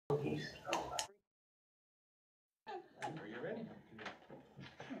Are you ready?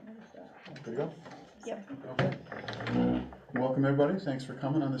 Good to go? Yep. Okay. Welcome, everybody. Thanks for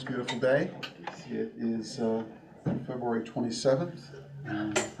coming on this beautiful day. It is February 27th.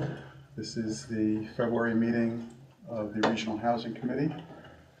 This is the February meeting of the Regional Housing Committee.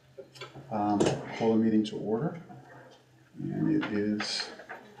 Call the meeting to order. And it is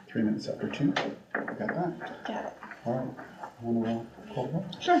 3 minutes after 2. You got that? Got it. All right. Want to call the roll?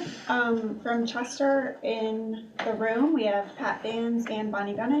 Sure. From Chester in the room, we have Pat Vans and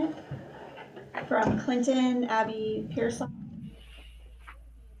Bonnie Bennett. From Clinton, Abby Pearson.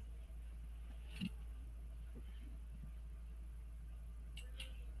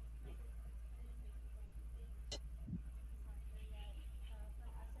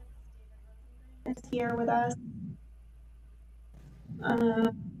 Is here with us.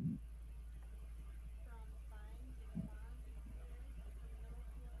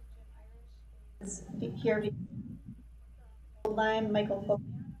 Here, Lime, Michael Folk.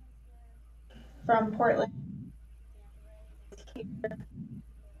 From Portland.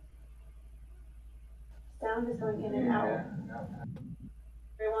 Sound is going in and out.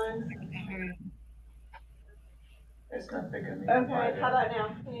 Everyone. It's not picking me. Okay, how about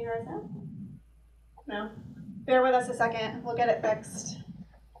now? Can you hear us now? No. Bear with us a second. We'll get it fixed.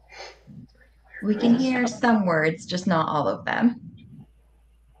 We can hear some words, just not all of them.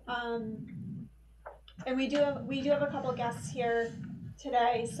 And we do have a couple guests here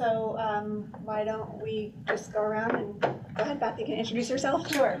today, so why don't we just go around and go ahead, Beth, you can introduce yourself.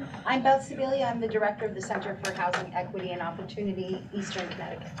 Sure. I'm Beth Sibilia. I'm the director of the Center for Housing Equity and Opportunity, Eastern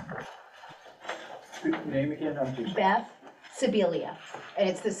Connecticut. Name again? Beth Sibilia. And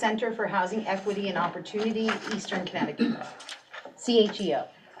it's the Center for Housing Equity and Opportunity, Eastern Connecticut. CHEO.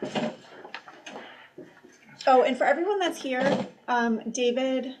 Oh, and for everyone that's here,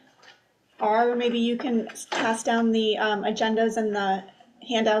 David R., maybe you can pass down the agendas and the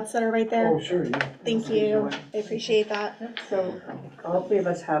handouts that are right there. Oh, sure, yeah. Thank you. I appreciate that. So all three of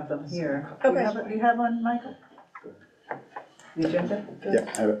us have them here. Okay. Do you have one, Michael? The agenda?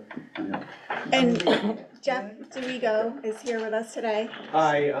 Yeah, I have it. Yeah. And Jeff DeWigo is here with us today.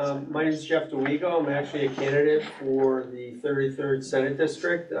 Hi, my name is Jeff DeWigo. I'm actually a candidate for the 33rd Senate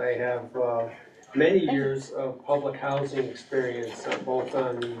District. I have many years of public housing experience, both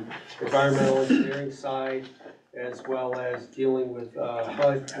on the environmental engineering side as well as dealing with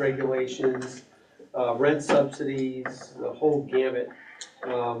HUD regulations, rent subsidies, the whole gamut.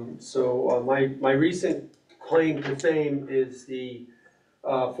 My recent claim to fame is the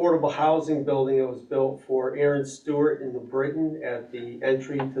affordable housing building that was built for Aaron Stewart in New Britain at the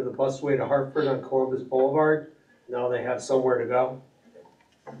entry to the busway to Hartford on Columbus Boulevard. Now they have somewhere to go.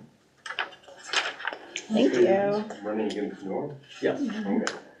 Thank you. Running against Norm? Yes. Okay.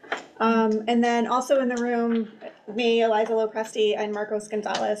 And then also in the room, me, Eliza Lopresti, and Marcos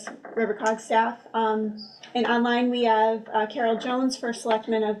Gonzalez, RiverCog staff. And online we have Carol Jones, First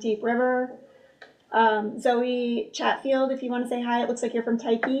Selectman of Deep River. Zoe Chatfield, if you want to say hi. It looks like you're from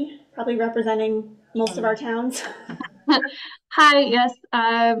Tyche, probably representing most of our towns. Hi, yes,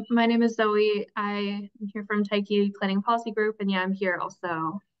 my name is Zoe. I'm here from Tyche Planning Policy Group, and yeah, I'm here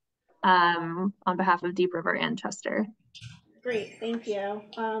also on behalf of Deep River and Chester. Great, thank you.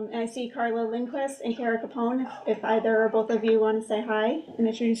 And I see Carla Lindquist and Kara Capone. If either or both of you want to say hi and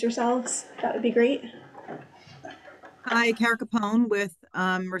introduce yourselves, that would be great. Hi, Kara Capone with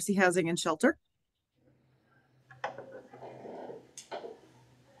Mercy Housing and Shelter.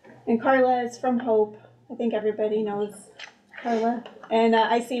 And Carla is from Hope. I think everybody knows Carla. And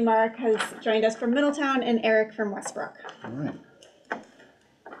I see Mark has joined us from Middletown and Eric from Westbrook. All right.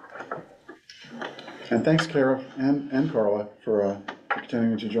 And thanks, Kara and Carla, for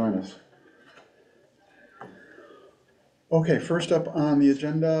continuing to join us. Okay, first up on the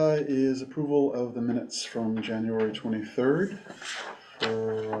agenda is approval of the minutes from January 23rd.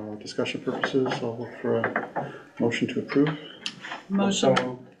 For discussion purposes, I'll look for a motion to approve. Motion.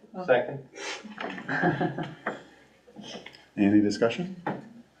 So, second. Any discussion?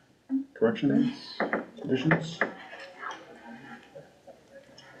 Corrections? Additions?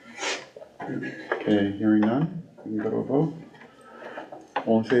 Okay, hearing none, we can go to a vote.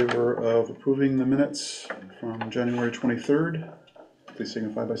 All in favor of approving the minutes from January 23rd, please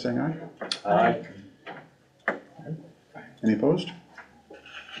signify by saying aye. Aye. Any opposed?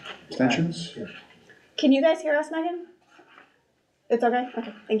 Abstentions? Can you guys hear us, Megan? It's okay?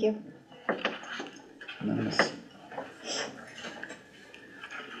 Okay, thank you. Unanimous.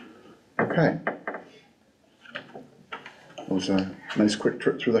 Okay. That was a nice quick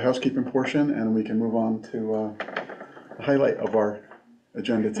trip through the housekeeping portion, and we can move on to the highlight of our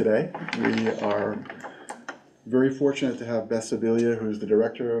agenda today. We are very fortunate to have Beth Sibilia, who's the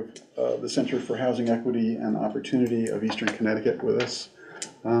director of the Center for Housing Equity and Opportunity of Eastern Connecticut, with us.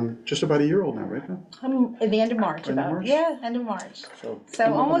 Just about a year old now, right, Beth? At the end of March, End of March? end of March. So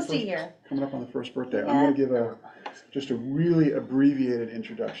So almost a year. Coming up on the first birthday. I'm gonna give just a really abbreviated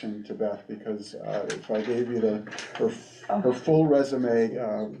introduction to Beth, because if I gave you her full resume,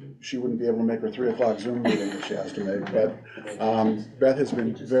 she wouldn't be able to make her 3 o'clock Zoom meeting that she has to make. But Beth has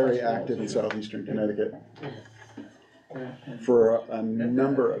been very active in southeastern Connecticut for a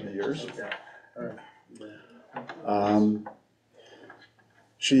number of years.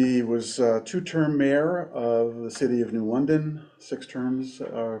 She was 2-term mayor of the city of New London, 6 terms,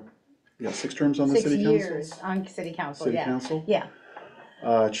 6 terms on the 6 city years council. on city council, City yeah. council. Yeah.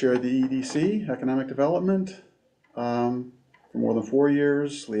 Chaired the EDC, Economic Development, for more than 4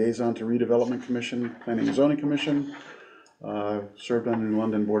 years. Liaison to Redevelopment Commission, Planning and Zoning Commission. Served on the New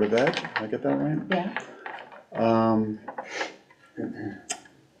London Board of Ed. Did I get that right? Yeah.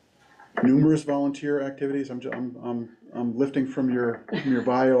 Numerous volunteer activities. I'm lifting from your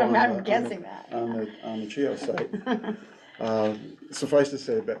bio on I'm guessing that. on the CHEO site. Suffice to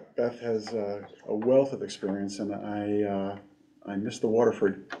say, Beth has a wealth of experience, and I miss the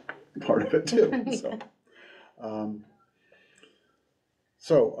Waterford part of it too.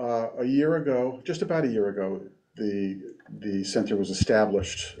 So a year ago, just about a year ago, the center was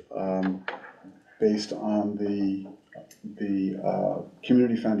established based on the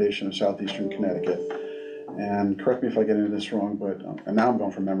Community Foundation of Southeastern Connecticut. And correct me if I get into this wrong, but and now I'm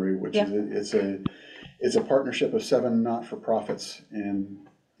going from memory, which is it's a partnership of 7 not-for-profits in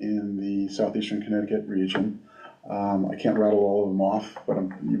the southeastern Connecticut region. I can't rattle all of them off, but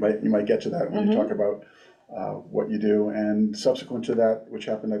you might get to that when you talk about what you do. And subsequent to that, which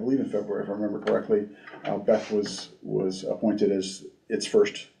happened, I believe, in February, if I remember correctly, Beth was appointed as its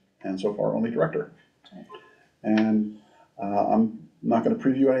first and so far only director. And I'm not going to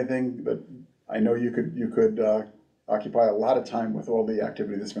preview anything, but I know you could occupy a lot of time with all the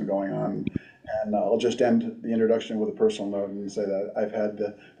activity that's been going on. And I'll just end the introduction with a personal note and say that I've had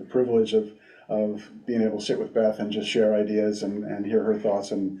the privilege of being able to sit with Beth and just share ideas and hear her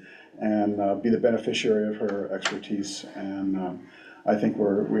thoughts and be the beneficiary of her expertise. And I think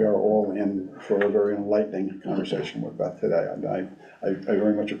we are all in for a very enlightening conversation with Beth today. I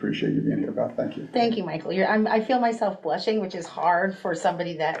very much appreciate you being here, Beth. Thank you. Thank you, Michael. I feel myself blushing, which is hard for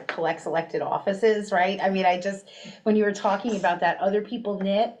somebody that collects elected offices, right? I mean, when you were talking about that, other people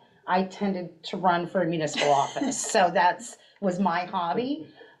knit, I tended to run for a municipal office. So was my hobby,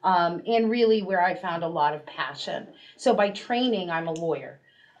 and really where I found a lot of passion. So by training, I'm a lawyer.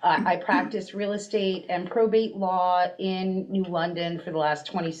 I practiced real estate and probate law in New London for the last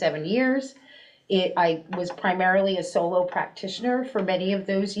 27 years. I was primarily a solo practitioner for many of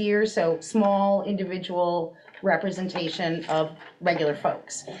those years, so small individual representation of regular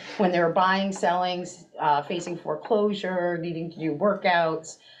folks. When they were buying, selling, facing foreclosure, needing to do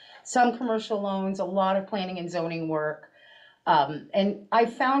workouts, some commercial loans, a lot of planning and zoning work. And I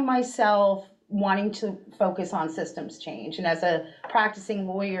found myself wanting to focus on systems change. And as a practicing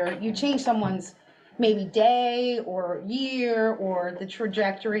lawyer, you change someone's maybe day or year or the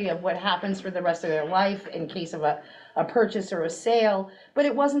trajectory of what happens for the rest of their life in case of a purchase or a sale, but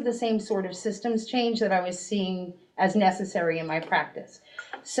it wasn't the same sort of systems change that I was seeing as necessary in my practice.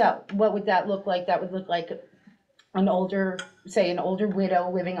 So what would that look like? That would look like an older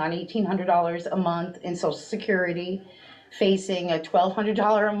widow living on $1,800 a month in Social Security, facing a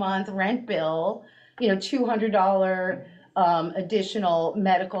 $1,200 a month rent bill, $200 additional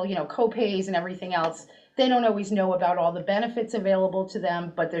medical, co-pays and everything else. They don't always know about all the benefits available to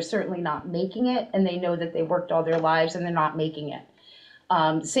them, but they're certainly not making it, and they know that they worked all their lives and they're not making it.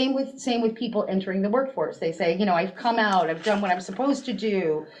 Same with people entering the workforce. They say, I've come out, I've done what I'm supposed to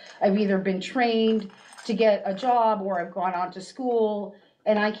do. I've either been trained to get a job or I've gone on to school,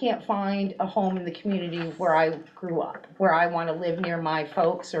 and I can't find a home in the community where I grew up, where I want to live near my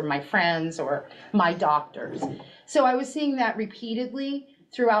folks or my friends or my doctors. So I was seeing that repeatedly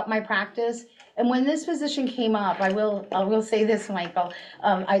throughout my practice. And when this position came up, I will say this, Michael,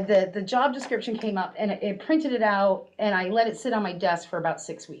 the job description came up and it printed it out, and I let it sit on my desk for about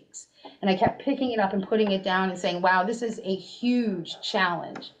 6 weeks. And I kept picking it up and putting it down and saying, wow, this is a huge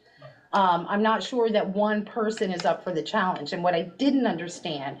challenge. I'm not sure that one person is up for the challenge. And what I didn't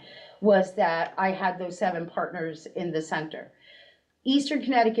understand was that I had those 7 partners in the center. Eastern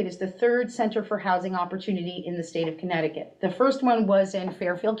Connecticut is the 3rd center for housing opportunity in the state of Connecticut. The first one was in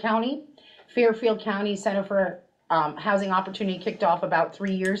Fairfield County. Fairfield County Center for Housing Opportunity kicked off about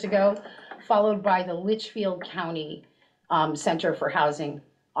 3 years ago, followed by the Litchfield County Center for Housing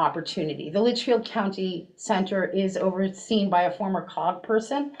Opportunity. The Litchfield County Center is overseen by a former COG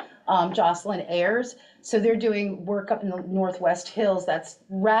person, Jocelyn Ayers. So they're doing work up in the Northwest Hills that's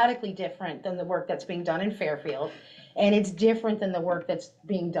radically different than the work that's being done in Fairfield. And it's different than the work that's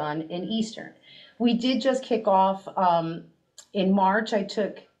being done in Eastern. We did just kick off in March. I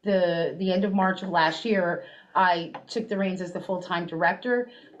took the end of March of last year, I took the reins as the full-time director.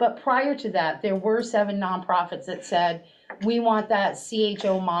 But prior to that, there were 7 nonprofits that said, we want that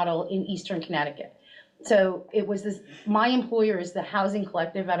CHO model in Eastern Connecticut. So it was this, my employer is the Housing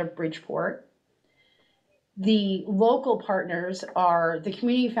Collective out of Bridgeport. The local partners are the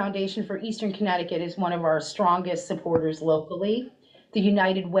Community Foundation for Eastern Connecticut is one of our strongest supporters locally. The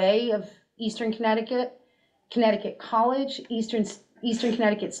United Way of Eastern Connecticut, Connecticut College, Eastern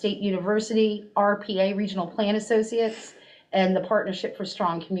Connecticut State University, RPA Regional Plan Associates, and the Partnership for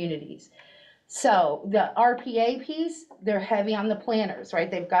Strong Communities. So the RPA piece, they're heavy on the planners,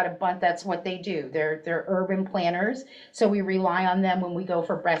 right? They've got a bunch, that's what they do. They're urban planners. So we rely on them when we go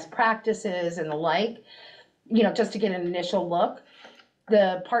for best practices and the like, you know, just to get an initial look.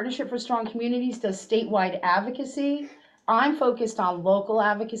 The Partnership for Strong Communities does statewide advocacy. I'm focused on local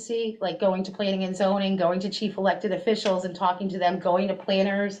advocacy, like going to planning and zoning, going to chief elected officials and talking to them, going to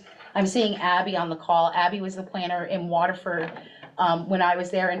planners. I'm seeing Abby on the call. Abby was the planner in Waterford when I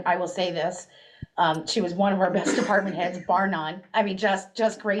was there, and I will say this, she was one of our best department heads, bar none. I mean,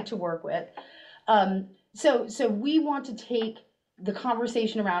 just great to work with. So we want to take the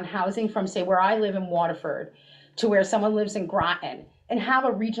conversation around housing from, say, where I live in Waterford to where someone lives in Groton and have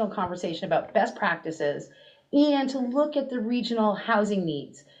a regional conversation about best practices and to look at the regional housing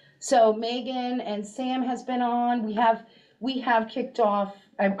needs. So Megan and Sam has been on. We have kicked off,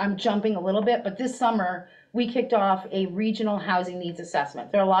 I'm jumping a little bit, but this summer we kicked off a regional housing needs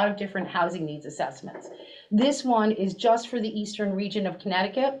assessment. There are a lot of different housing needs assessments. This one is just for the eastern region of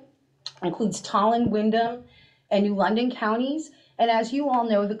Connecticut, includes Tallinn, Wyndham, and New London counties. And as you all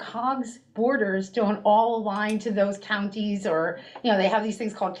know, the COGS borders don't all align to those counties, or, you know, they have these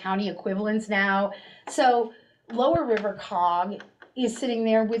things called county equivalents now. So Lower River COG is sitting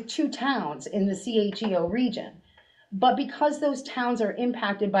there with 2 towns in the CHEO region. But because those towns are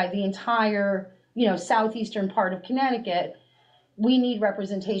impacted by the entire, you know, southeastern part of Connecticut, we need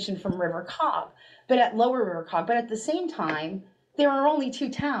representation from River COG, but at Lower River COG. But at the same time, there are only 2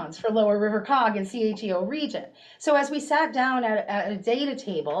 towns for Lower River COG and CHEO region. So as we sat down at a data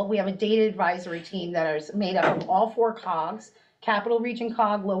table, we have a data advisory team that is made up of all 4 COGs, Capital Region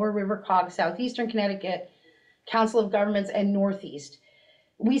COG, Lower River COG, Southeastern Connecticut, Council of Governments, and Northeast.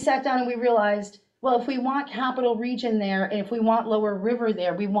 We sat down and we realized, well, if we want Capital Region there, and if we want Lower River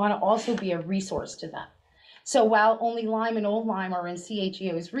there, we want to also be a resource to them. So while only Lyme and Old Lyme are in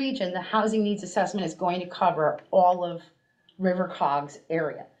CHEO's region, the housing needs assessment is going to cover all of River COG's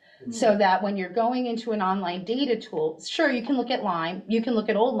area. Mm-hmm. So that when you're going into an online data tool, sure, you can look at Lyme, you can look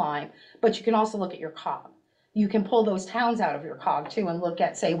at Old Lyme, but you can also look at your COG. You can pull those towns out of your COG too and look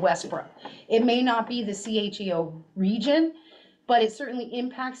at, say, Westbrook. It may not be the CHEO region, but it certainly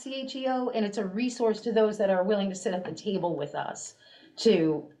impacts CHEO, and it's a resource to those that are willing to sit at the table with us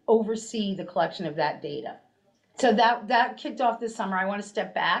to oversee the collection of that data. So that kicked off this summer. I want to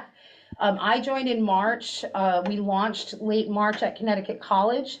step back. I joined in March. We launched late March at Connecticut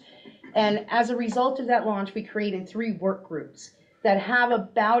College. And as a result of that launch, we created 3 work groups that have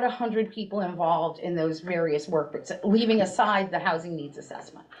about 100 people involved in those various work groups, leaving aside the housing needs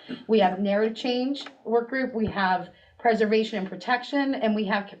assessment. We have narrative change work group, we have preservation and protection, and we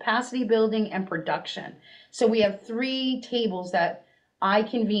have capacity building and production. So we have 3 tables that I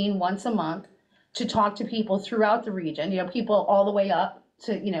convene once a month to talk to people throughout the region, you know, people all the way up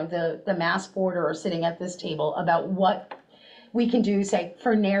to, you know, the Mass border are sitting at this table about what we can do, say,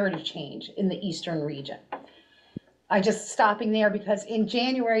 for narrative change in the Eastern region. I just stopping there because in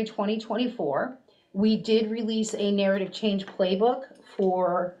January 2024, we did release a narrative change playbook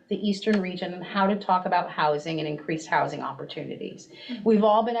for the Eastern region and how to talk about housing and increased housing opportunities. We've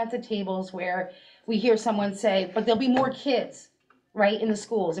all been at the tables where we hear someone say, but there'll be more kids, right, in the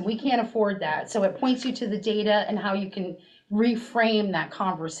schools, and we can't afford that. So it points you to the data and how you can reframe that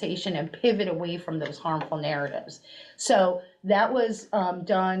conversation and pivot away from those harmful narratives. So that was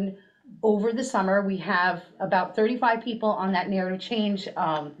done over the summer. We have about 35 people on that narrative change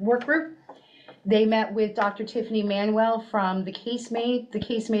work group. They met with Dr. Tiffany Manuel from the Casemate. The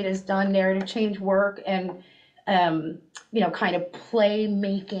Casemate has done narrative change work and, you know, kind of play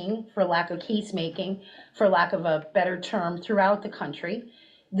making, for lack of case making, for lack of a better term, throughout the country.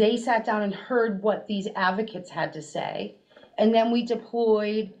 They sat down and heard what these advocates had to say. And then we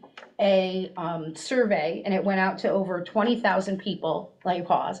deployed a survey, and it went out to over 20,000 people. Let me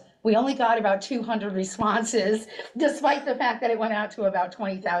pause. We only got about 200 responses, despite the fact that it went out to about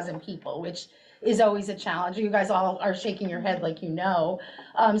 20,000 people, which is always a challenge. You guys all are shaking your head like you know.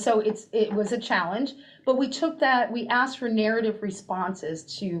 So it was a challenge, but we took that, we asked for narrative responses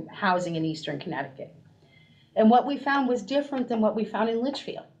to housing in Eastern Connecticut. And what we found was different than what we found in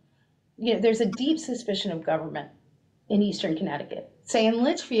Litchfield. You know, there's a deep suspicion of government in Eastern Connecticut. Say in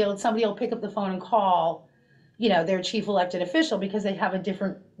Litchfield, somebody will pick up the phone and call, you know, their chief elected official because they have a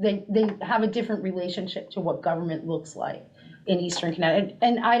different, they have a different relationship to what government looks like in Eastern Connecticut.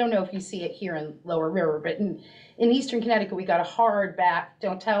 And I don't know if you see it here in Lower River, but in Eastern Connecticut, we got a hard back.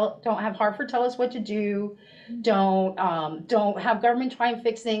 Don't have Hartford tell us what to do. Don't have government try and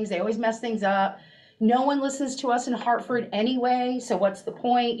fix things. They always mess things up. No one listens to us in Hartford anyway, so what's the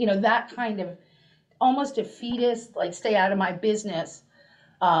point? You know, that kind of almost defeatist, like stay out of my business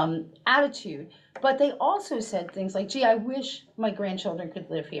attitude. But they also said things like, gee, I wish my grandchildren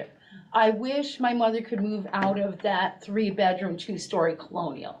could live here. I wish my mother could move out of that 3-bedroom, 2-story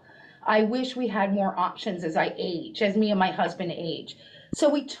colonial. I wish we had more options as I age, as me and my husband age. So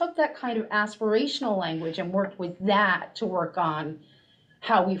we took that kind of aspirational language and worked with that to work on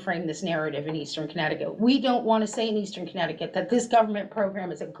how we frame this narrative in Eastern Connecticut. We don't want to say in Eastern Connecticut that this government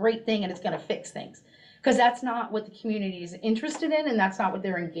program is a great thing and it's going to fix things, because that's not what the community is interested in and that's not what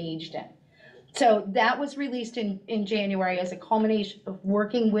they're engaged in. So that was released in January as a culmination of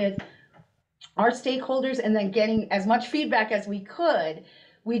working with our stakeholders and then getting as much feedback as we could.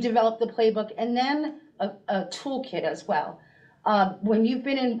 We developed the playbook and then a toolkit as well. When you've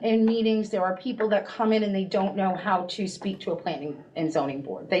been in meetings, there are people that come in and they don't know how to speak to a planning and zoning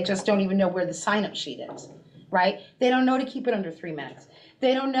board. They just don't even know where the sign-up sheet is, right? They don't know to keep it under 3 minutes.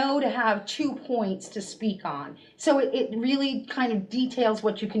 They don't know to have 2 points to speak on. So it really kind of details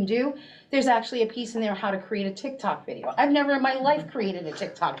what you can do. There's actually a piece in there how to create a TikTok video. I've never in my life created a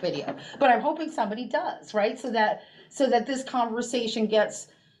TikTok video, but I'm hoping somebody does, right? So that this conversation gets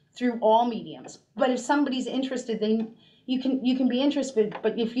through all mediums. But if somebody's interested, you can be interested,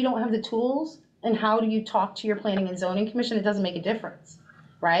 but if you don't have the tools and how do you talk to your planning and zoning commission, it doesn't make a difference,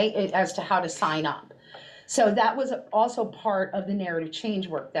 right? As to how to sign up. So that was also part of the narrative change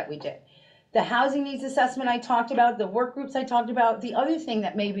work that we did. The housing needs assessment I talked about, the work groups I talked about. The other thing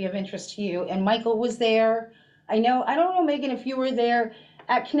that may be of interest to you, and Michael was there. I don't know, Megan, if you were there.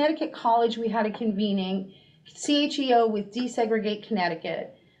 At Connecticut College, we had a convening. CHEO with Desegregate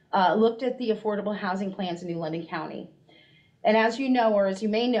Connecticut looked at the affordable housing plans in New London County. And as you know, or as you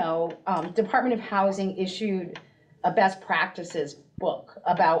may know, Department of Housing issued a best practices book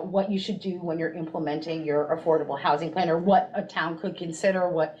about what you should do when you're implementing your affordable housing plan, or what a town could consider,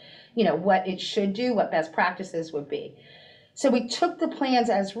 what it should do, what best practices would be. So we took the plans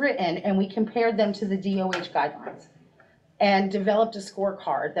as written and we compared them to the DOH guidelines and developed a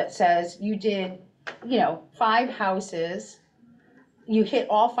scorecard that says you did, 5 houses, you hit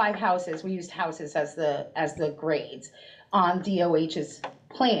all 5 houses. We used houses as the grades on DOH's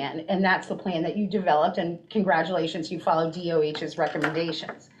plan, and that's the plan that you developed, and congratulations, you followed DOH's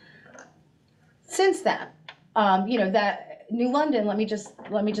recommendations. Since then, that New London, let me just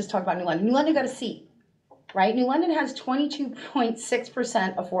talk about New London. New London got a C, right? New London has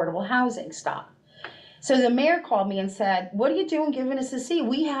 22.6% affordable housing stock. So the mayor called me and said, what are you doing giving us a C?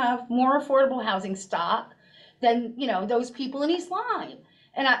 We have more affordable housing stock than, those people in East Lyme.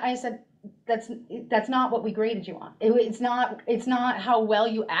 And I said, that's not what we graded you on. It's not how well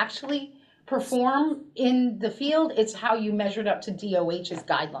you actually perform in the field. It's how you measured up to DOH's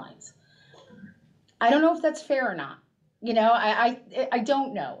guidelines. I don't know if that's fair or not. I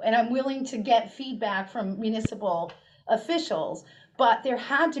don't know. And I'm willing to get feedback from municipal officials, but there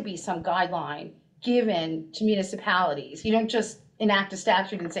had to be some guideline given to municipalities. You don't just enact a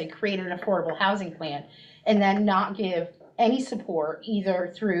statute and say create an affordable housing plan and then not give any support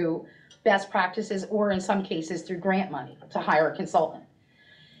either through best practices or in some cases through grant money to hire a consultant.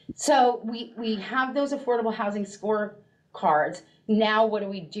 So we have those affordable housing scorecards. Now what do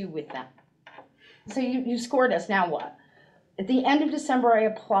we do with them? So you scored us, now what? At the end of December,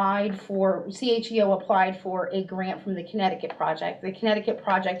 CHEO applied for a grant from the Connecticut Project. The Connecticut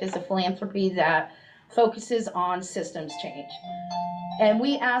Project is a philanthropy that focuses on systems change. And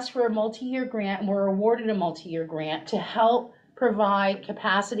we asked for a multi-year grant and were awarded a multi-year grant to help provide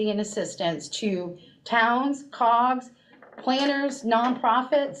capacity and assistance to towns, COGs, planners,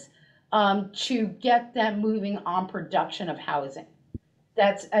 nonprofits, to get them moving on production of housing.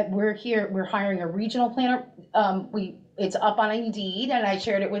 We're hiring a regional planner. It's up on Indeed, and I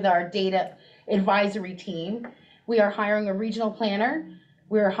shared it with our data advisory team. We are hiring a regional planner.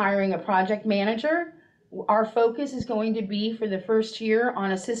 We're hiring a project manager. Our focus is going to be for the first year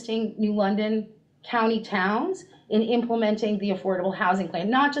on assisting New London County towns in implementing the affordable housing plan,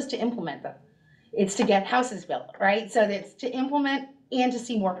 not just to implement them. It's to get houses built, right? So it's to implement and to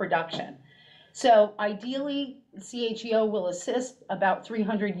see more production. So ideally, CHEO will assist about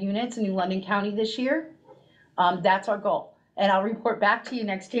 300 units in New London County this year. That's our goal. And I'll report back to you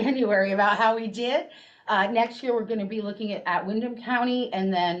next January about how we did. Next year, we're going to be looking at Windham County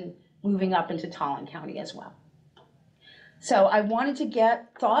and then moving up into Tallinn County as well. So I wanted to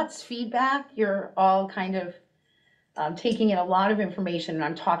get thoughts, feedback. You're all kind of taking in a lot of information, and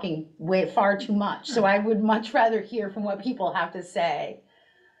I'm talking far too much. So I would much rather hear from what people have to say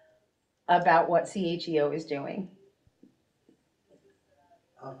about what CHEO is doing.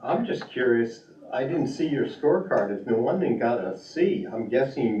 I'm just curious, I didn't see your scorecard. If New London got a C, I'm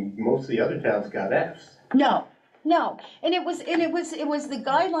guessing most of the other towns got Fs. No, and it was the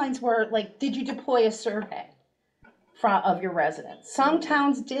guidelines were like, did you deploy a survey of your residents? Some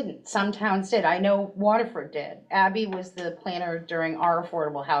towns didn't, some towns did. I know Waterford did. Abby was the planner during our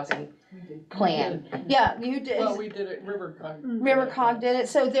affordable housing plan. Yeah, you did. Well, we did it, Rivercog. Rivercog did it,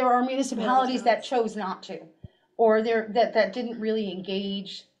 so there are municipalities that chose not to, or that didn't really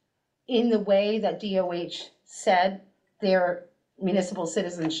engage in the way that DOH said their municipal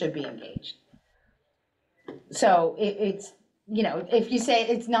citizens should be engaged. So it's, you know, if you say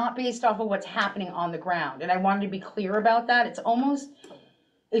it's not based off of what's happening on the ground, and I wanted to be clear about that, it's almost,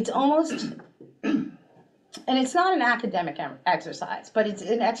 and it's not an academic exercise, but it's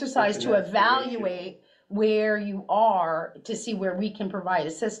an exercise to evaluate where you are to see where we can provide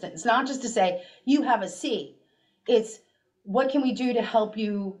assistance. Not just to say, you have a C. It's, what can we do to help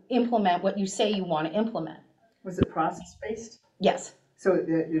you implement what you say you want to implement? Was it process-based? Yes, So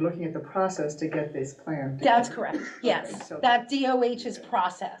you're looking at the process to get this plan? that's correct. Yes, so- that DOH's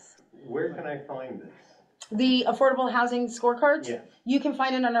process. Where can I find this? The affordable housing scorecards? Yes. You can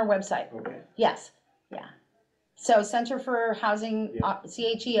find it on our website. Okay. Yes, yeah. So Center for Housing,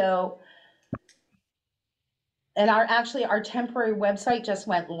 CHEO. And our temporary website just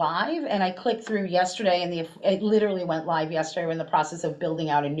went live, and I clicked through yesterday, and it literally went live yesterday. We're in the process of building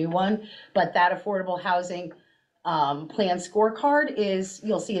out a new one, but that affordable housing plan scorecard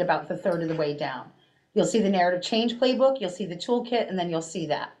you'll see it about the third of the way down. You'll see the narrative change playbook, you'll see the toolkit, and then you'll see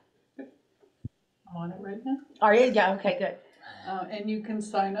that. I'm on it right now. Are you? Yeah, okay, good. And you can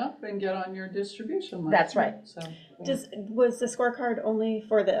sign up and get on your distribution list. That's right. So. Was the scorecard only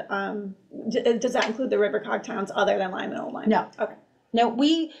for the, does that include the Rivercog towns other than Lyme and Old Lyme? No. Okay. No,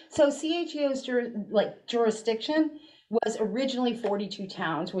 so CHEO's jurisdiction was originally 42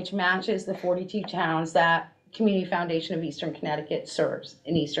 towns, which matches the 42 towns that Community Foundation of Eastern Connecticut serves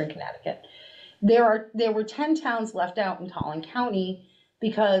in Eastern Connecticut. There were 10 towns left out in Tallinn County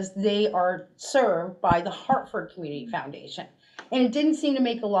because they are served by the Hartford Community Foundation. And it didn't seem to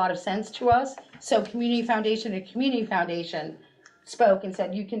make a lot of sense to us. So Community Foundation spoke and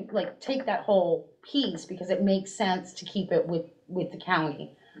said, you can take that whole piece because it makes sense to keep it with the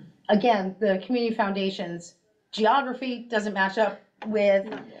county. Again, the Community Foundation's geography doesn't match up with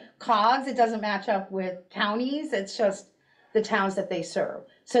COGS, it doesn't match up with counties, it's just the towns that they serve.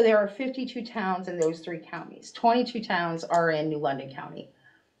 So there are 52 towns in those 3 counties. 22 towns are in New London County.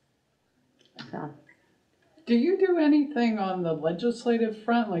 So. Do you do anything on the legislative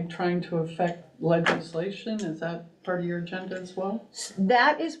front, like trying to affect legislation? Is that part of your agenda as well?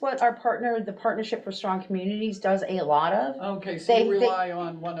 That is what our partner, the Partnership for Strong Communities, does a lot of. Okay, so you rely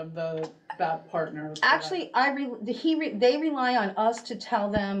on one of that partner. Actually, they rely on us to tell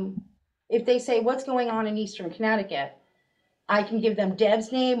them, if they say what's going on in Eastern Connecticut, I can give them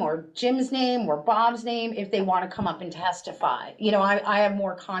Deb's name or Jim's name or Bob's name if they want to come up and testify. You know, I have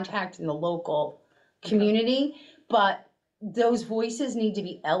more contact in the local community, but those voices need to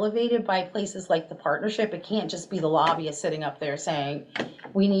be elevated by places like the partnership. It can't just be the lobbyists sitting up there saying,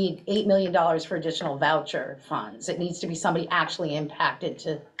 we need $8 million for additional voucher funds. It needs to be somebody actually impacted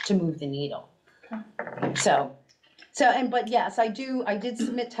to move the needle. Okay. But yes, I did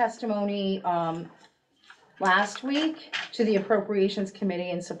submit testimony last week to the Appropriations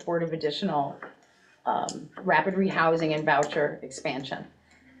Committee in support of additional rapid rehousing and voucher expansion.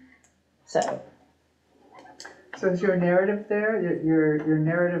 So is your narrative there, your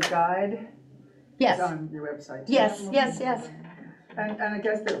narrative guide? yes, Is on your website? yes. And I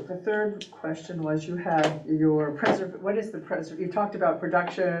guess the third question was, you had your you talked about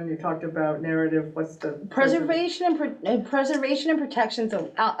production, you talked about narrative, what's the? Preservation and protection's,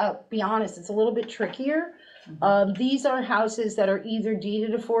 I'll be honest, it's a little bit trickier. These are houses that are either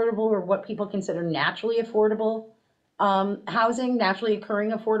deeded affordable or what people consider naturally affordable housing, naturally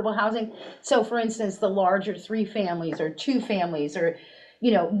occurring affordable housing. So for instance, the larger 3 families or 2 families or,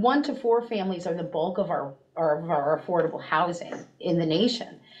 1 to 4 families are the bulk of our affordable housing in the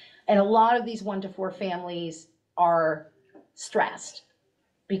nation. And a lot of these 1 to 4 families are stressed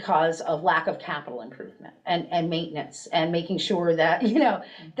because of lack of capital improvement and maintenance and making sure that,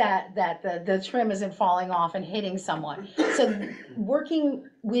 that the trim isn't falling off and hitting someone. So working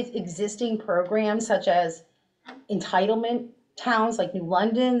with existing programs such as entitlement towns like New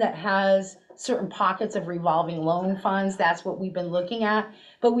London that has certain pockets of revolving loan funds, that's what we've been looking at.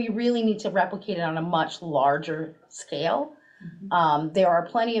 But we really need to replicate it on a much larger scale. There are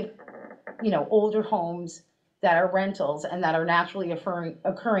plenty of, older homes that are rentals and that are naturally occurring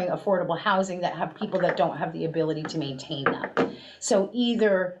affordable housing that have people that don't have the ability to maintain them. So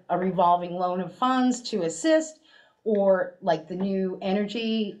either a revolving loan of funds to assist, or like the new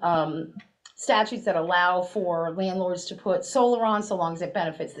energy statutes that allow for landlords to put solar on so long as it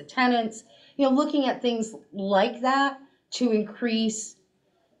benefits the tenants. Looking at things like that to increase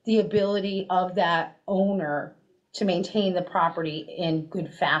the ability of that owner to maintain the property in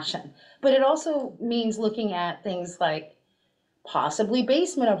good fashion. But it also means looking at things like possibly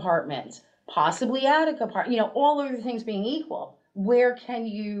basement apartments, possibly attic apartment, all other things being equal. Where can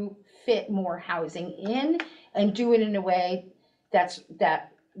you fit more housing in and do it in a way that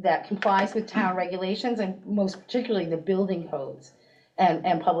complies with town regulations and most particularly the building codes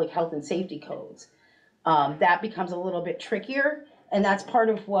and public health and safety codes? That becomes a little bit trickier, and that's part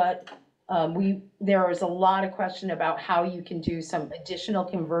of what there is a lot of question about how you can do some additional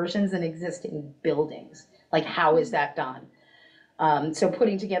conversions in existing buildings. Like, how is that done? So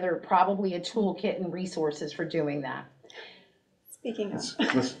putting together probably a toolkit and resources for doing that. Speaking of,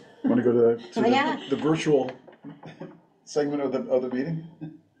 Let's want to go to Yeah. the virtual segment of the meeting.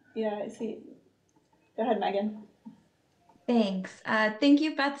 yeah, I see. Go ahead, Megan. Thanks. Thank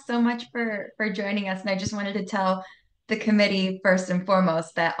you, Beth, so much for joining us. And I just wanted to tell the committee first and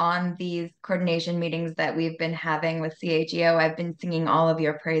foremost that on these coordination meetings that we've been having with CHEO, I've been singing all of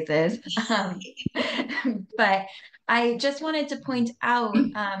your praises. But I just wanted to point out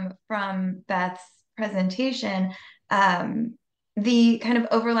from Beth's presentation the kind of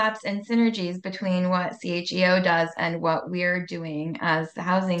overlaps and synergies between what CHEO does and what we're doing as the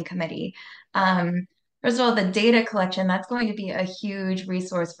housing committee. First of all, the data collection, that's going to be a huge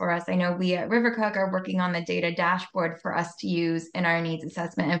resource for us. I know we at RiverCog are working on the data dashboard for us to use in our needs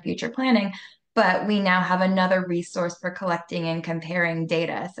assessment and future planning, but we now have another resource for collecting and comparing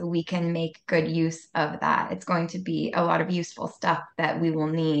data so we can make good use of that. It's going to be a lot of useful stuff that we will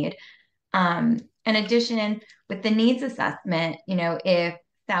need. In addition, with the needs assessment, if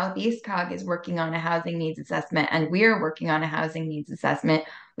Southeast Cog is working on a housing needs assessment and we're working on a housing needs assessment,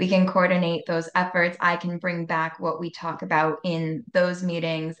 we can coordinate those efforts. I can bring back what we talk about in those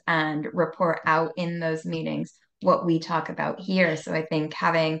meetings and report out in those meetings what we talk about here. So I think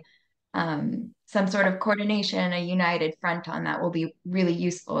having some sort of coordination, a united front on that will be really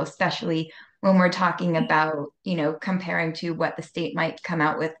useful, especially when we're talking about, comparing to what the state might come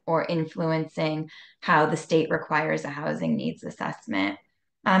out with or influencing how the state requires a housing needs assessment.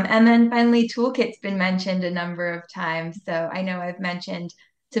 And then finally, toolkit's been mentioned a number of times. So I know I've mentioned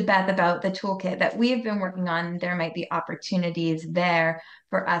to Beth about the toolkit that we've been working on. There might be opportunities there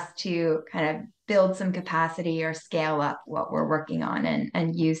for us to kind of build some capacity or scale up what we're working on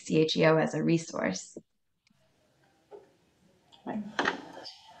and use CHEO as a resource.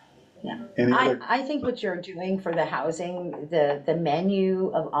 Yeah, Any other? I think what you're doing for the housing, the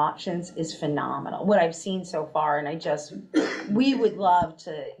menu of options is phenomenal. What I've seen so far, and we would love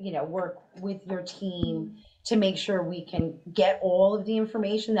to, work with your team to make sure we can get all of the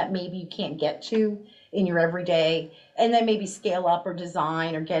information that maybe you can't get to in your everyday, and then maybe scale up or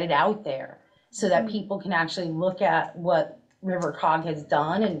design or get it out there so that people can actually look at what RiverCog has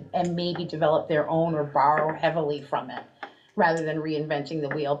done and maybe develop their own or borrow heavily from it, rather than reinventing the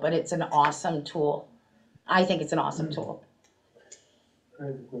wheel. But it's an awesome tool. I think it's an awesome tool.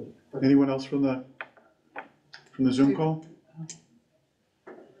 Anyone else from the Zoom call?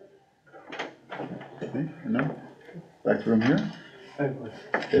 Okay, no? Back to room here.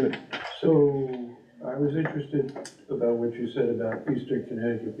 David. So I was interested about what you said about Eastern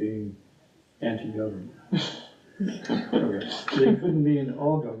Connecticut being anti-government. They couldn't be in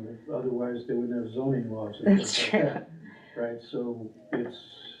all government, otherwise they wouldn't have zoning laws. That's true. Like that, right, so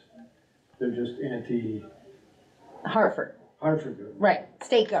they're just anti. Hartford. Hartford government. Right,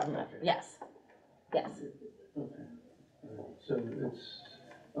 state government, Okay. yes. Yes. Okay. So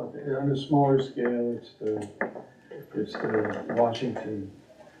okay, on a smaller scale, it's the Washington,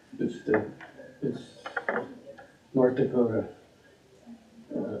 it's North Dakota,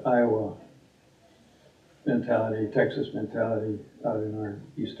 Iowa mentality, Texas mentality out in our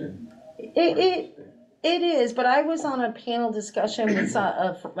eastern. It is, but I was on a panel discussion with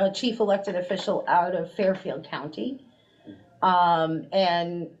a chief elected official out of Fairfield County.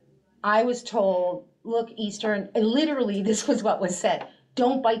 And I was told, look, Eastern, and literally this was what was said,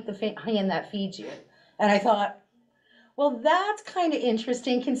 don't bite the hand that feeds you. And I thought, well, that's kind of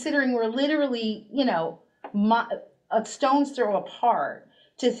interesting considering we're literally, you know, a stone's throw apart,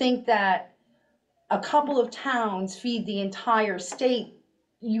 to think that a couple of towns feed the entire state.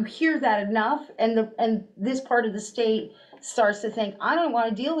 You hear that enough, and this part of the state starts to think, I don't want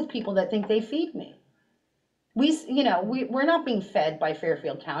to deal with people that think they feed me. We're not being fed by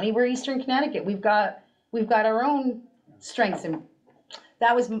Fairfield County. We're Eastern Connecticut. We've got our own strengths, and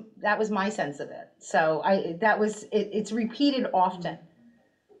that was my sense of it. So it's repeated often.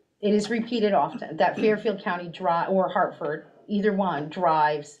 It is repeated often that Fairfield County or Hartford, either one,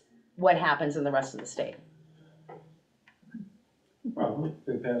 drives what happens in the rest of the state. Well,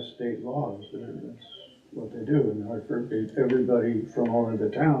 they pass state laws, that's what they do in Hartford. Everybody from all of the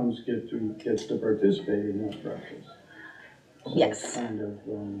towns gets to participate in that process. So Yes. it's kind of,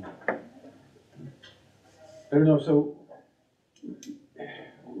 I don't know, so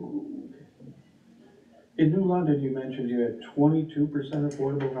in New London, you mentioned you had 22%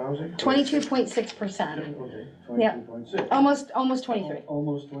 affordable housing? 22.6%. Okay, Yeah. 22.6. Almost 23.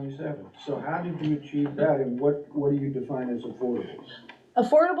 Almost 27. So how did you achieve that, and what do you define as affordable?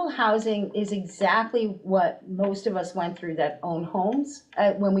 Affordable housing is exactly what most of us went through that own homes.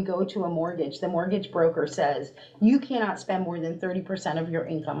 When we go to a mortgage, the mortgage broker says, you cannot spend more than 30% of your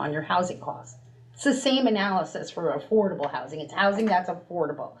income on your housing costs. It's the same analysis for affordable housing. It's housing that's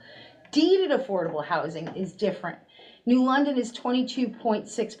affordable. Deeded affordable housing is different. New London is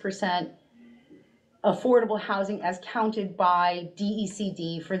 22.6% affordable housing as counted by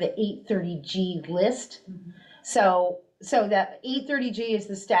DECD for the 830G list. So that 830G is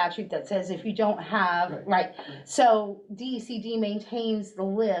the statute that says if you don't have, right. So DECD maintains the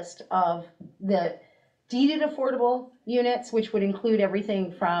list of the deeded affordable units, which would include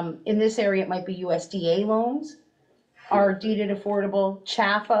everything from, in this area, it might be USDA loans, are deeded affordable.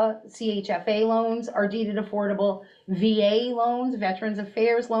 CHFA loans are deeded affordable. VA loans, Veterans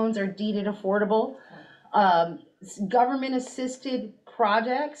Affairs loans, are deeded affordable. Government assisted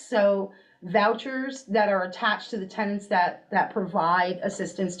projects, so vouchers that are attached to the tenants that provide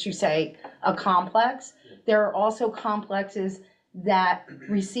assistance to, say, a complex. There are also complexes that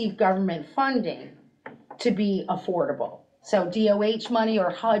receive government funding to be affordable. So DOH money or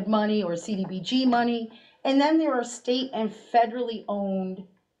HUD money or CDBG money. And then there are state and federally owned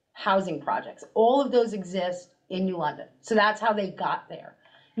housing projects. All of those exist in New London. So that's how they got there.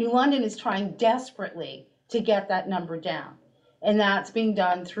 New London is trying desperately to get that number down. And that's being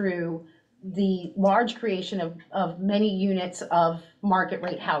done through the large creation of many units of market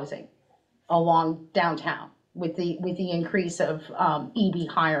rate housing along downtown with the increase of EB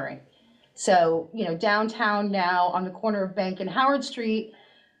hiring. So, downtown now on the corner of Bank and Howard Street,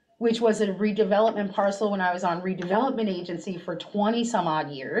 which was a redevelopment parcel when I was on redevelopment agency for 20 some odd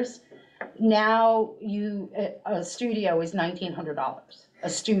years. Now a studio is $1,900, a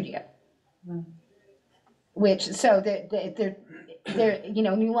studio. Which, so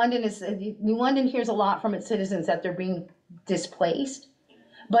New London hears a lot from its citizens that they're being displaced.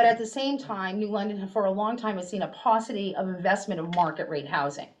 But at the same time, New London for a long time has seen a paucity of investment of market rate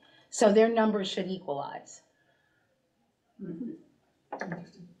housing. So their numbers should equalize.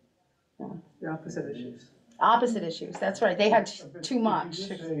 The opposite issues. Opposite issues, that's right. They had too much.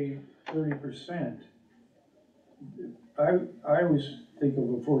 If you just say 30%, I always think of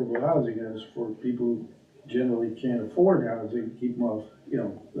affordable housing as for people who generally can't afford housing, keep them off, the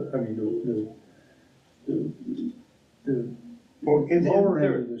lower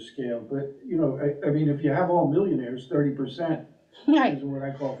end of the scale. But, if you have all millionaires, 30% Right. is what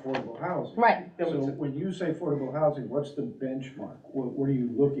I call affordable housing. Right. So when you say affordable housing, what's the benchmark? What are you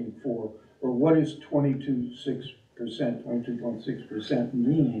looking for? Or what is 22.6%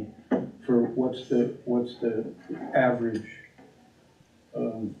 mean for what's the average,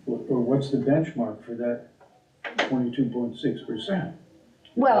 or what's the benchmark for that 22.6%?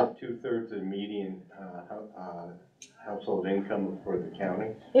 Well, 2/3 of median household income for the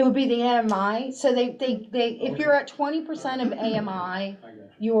county. it would be the AMI. So they if you're at 20% of AMI,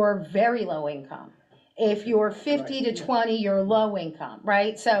 you're very low income. If you're 50 to 20, you're low income,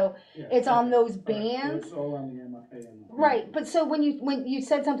 right? So it's on those bands. It's all on the AMI. Right, but so when you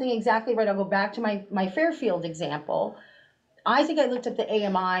said something exactly right, I'll go back to my Fairfield example. I think I looked at the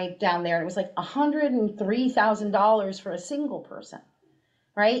AMI down there and it was like $103,000 for a single person,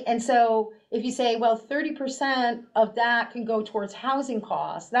 right? And so if you say, well, 30% of that can go towards housing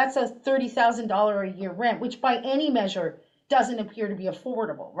costs, that's a $30,000 a year rent, which by any measure doesn't appear to be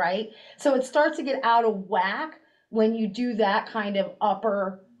affordable, right? So it starts to get out of whack when you do that kind of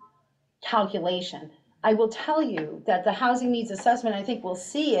upper calculation. I will tell you that the housing needs assessment, I think we'll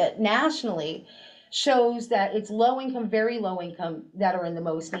see it nationally, shows that it's low income, very low income that are in the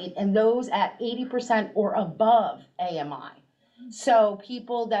most need, and those at 80% or above AMI. So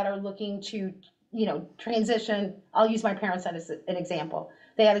people that are looking to, you know, transition, I'll use my parents as an example.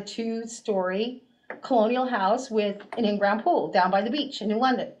 They had a 2-story colonial house with an in-ground pool down by the beach in New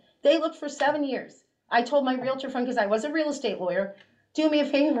London. They looked for 7 years. I told my realtor friend, because I was a real estate lawyer, do me a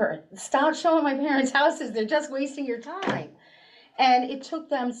favor, stop showing my parents' houses. They're just wasting your time. And it took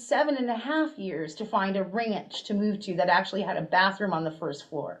them 7.5 years to find a ranch to move to that actually had a bathroom on the first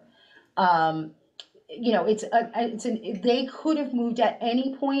floor. You know, they could have moved at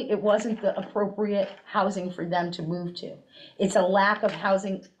any point. It wasn't the appropriate housing for them to move to. It's a lack of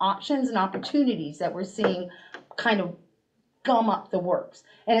housing options and opportunities that we're seeing kind of gum up the works.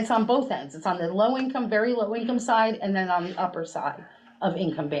 And it's on both ends. It's on the low income, very low income side, and then on the upper side of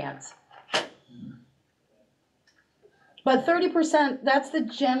income bands. But 30%, that's the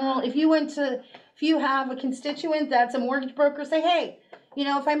general, if you have a constituent that's a mortgage broker, say, hey, you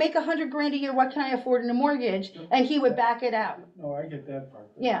know, if I make $100,000 a year, what can I afford in a mortgage? And he would back it out. No, I get that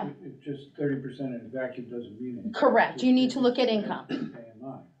part. But Yeah. It just 30% in a vacuum doesn't mean anything. Correct. You need to look at income.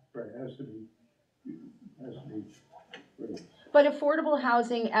 AMI, right, it has to be. But affordable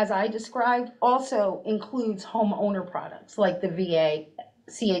housing, as I described, also includes homeowner products like the VA,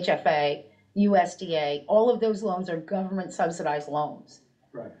 CHFA, USDA. All of those loans are government subsidized loans.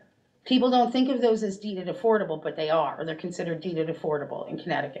 Right. People don't think of those as deeded affordable, but they are. They're considered deeded affordable in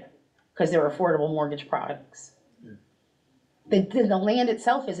Connecticut because they're affordable mortgage products. Yeah. The land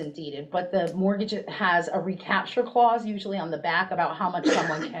itself isn't deeded, but the mortgage has a recapture clause usually on the back about how much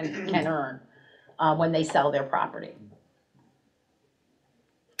someone can earn when they sell their property.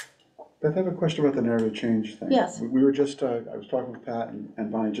 Beth, I have a question about the narrative change thing. Yes. We were just, I was talking with Pat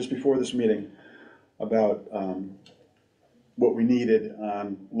and Bonnie just before this meeting about what we needed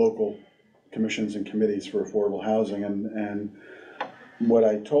on local commissions and committees for affordable housing. And what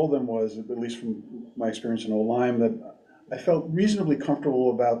I told them was, at least from my experience in Lyme, that I felt reasonably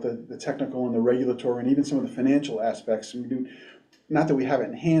comfortable about the technical and the regulatory and even some of the financial aspects. And we do, not that we have it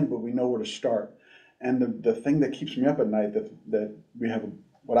in hand, but we know where to start. And the thing that keeps me up at night that we have,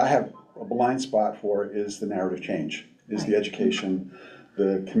 what I have a blind spot for is the narrative change, is the education,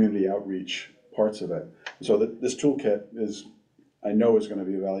 the community outreach parts of it. So this toolkit is, I know, is going to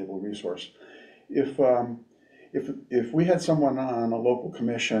be a valuable resource. If we had someone on a local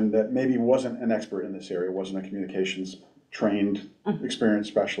commission that maybe wasn't an expert in this area, wasn't a communications trained,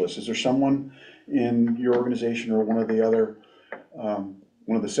 experienced specialist, is there someone in your organization or one of the other,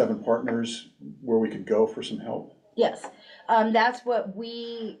 one of the 7 partners where we could go for some help? Yes. That's what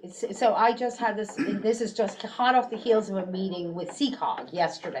so I just had this is just hot off the heels of a meeting with CCOG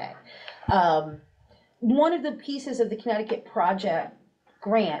yesterday. One of the pieces of the Connecticut Project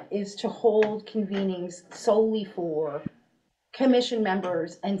grant is to hold convenings solely for commission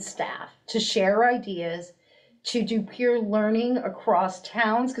members and staff to share ideas, to do peer learning across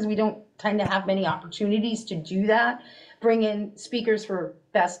towns, because we don't tend to have many opportunities to do that. Bring in speakers for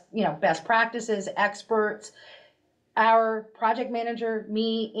best practices, experts. Our project manager,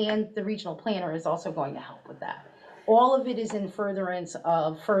 me, and the regional planner is also going to help with that. All of it is in furtherance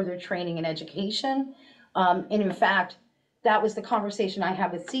of further training and education. And in fact, that was the conversation I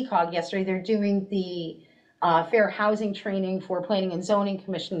had with CCOG yesterday. They're doing the fair housing training for Planning and Zoning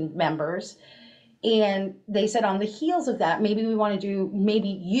Commission members. And they said on the heels of that, maybe you,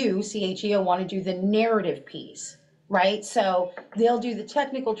 CHEO, want to do the narrative piece. Right? So they'll do the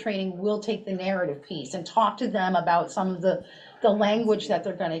technical training, we'll take the narrative piece and talk to them about some of the language that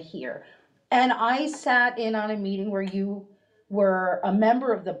they're going to hear. And I sat in on a meeting where you were a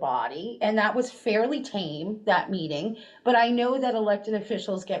member of the body, and that was fairly tame, that meeting. But I know that elected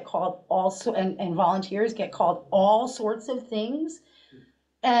officials get called also, and volunteers get called all sorts of things.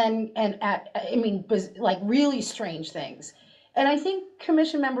 Like really strange things. And I think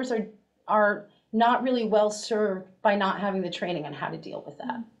commission members are not really well served by not having the training on how to deal with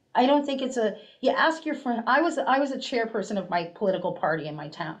that. I don't think you ask your friend. I was a chairperson of my political party in my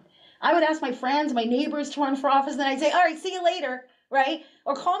town. I would ask my friends, my neighbors to run for office, and then I'd say, all right, see you later, right?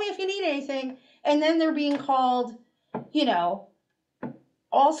 Or call me if you need anything. And then they're being called,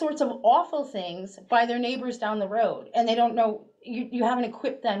 all sorts of awful things by their neighbors down the road, and they don't know, you haven't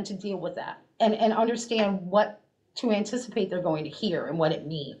equipped them to deal with that and understand what to anticipate they're going to hear and what it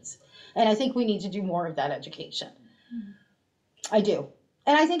means. And I think we need to do more of that education. I do.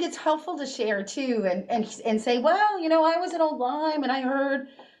 And I think it's helpful to share too, and say, well, you know, I was at Old Lyme and I heard,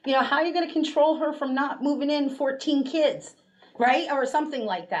 you know, how are you going to control her from not moving in 14 kids, right? Or something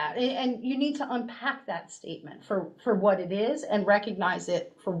like that. And you need to unpack that statement for what it is and recognize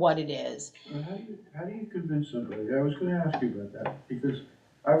it for what it is. Well, how do you convince somebody? I was gonna ask you about that, because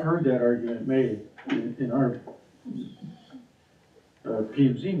I've heard that argument made in our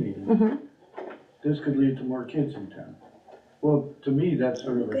P&Z meeting. This could lead to more kids in town. Well, to me, that's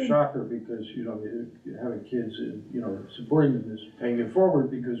sort of a shocker, because, you know, having kids and, you know, supporting them is paying it forward,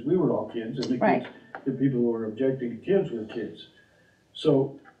 because we were all kids, and the Right. kids, the people who were objecting to kids were kids.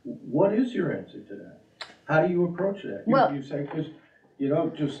 So what is your answer to that? How do you approach that? Well- You say, because you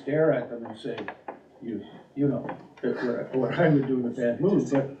don't just stare at them and say, you know, what I would do in a bad mood,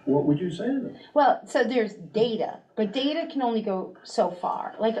 but what would you say to them? Well, so there's data, but data can only go so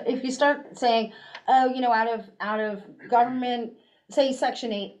far. Like if you start saying, oh, you know, out of government, say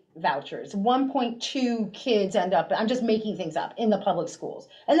Section 8 vouchers, 1.2 kids end up, I'm just making things up, in the public schools.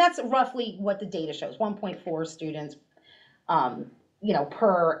 And that's roughly what the data shows, 1.4 students, you know,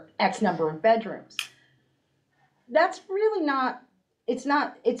 per X number of bedrooms. That's really not,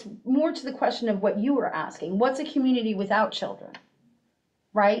 it's more to the question of what you were asking. What's a community without children?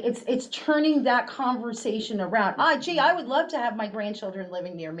 Right? It's turning that conversation around. Gee, I would love to have my grandchildren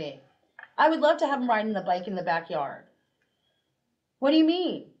living near me. I would love to have them riding the bike in the backyard. What do you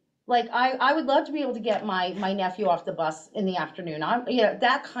mean? Like, I would love to be able to get my nephew off the bus in the afternoon. You know,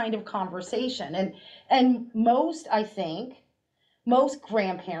 that kind of conversation. And most, I think, most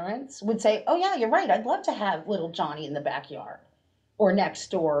grandparents would say, oh yeah, you're right. I'd love to have little Johnny in the backyard or next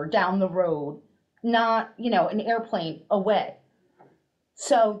door, or down the road, not, you know, an airplane away.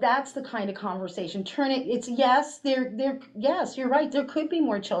 So that's the kind of conversation. Turn it, it's yes, yes, you're right. There could be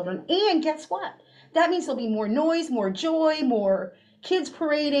more children. And guess what? That means there'll be more noise, more joy, more kids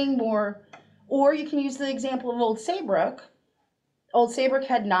parading, more, or you can use the example of Old Saybrook. Old Saybrook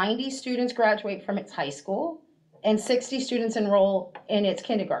had 90 students graduate from its high school and 60 students enroll in its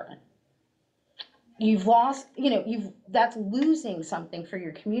kindergarten. You've lost, you know, that's losing something for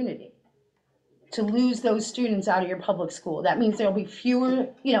your community. To lose those students out of your public school. That means there'll be fewer,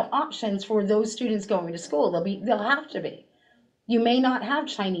 you know, options for those students going to school. They'll have to be. You may not have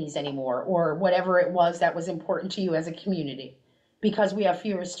Chinese anymore, or whatever it was that was important to you as a community. Because we have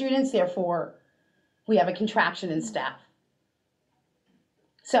fewer students, therefore we have a contraction in staff.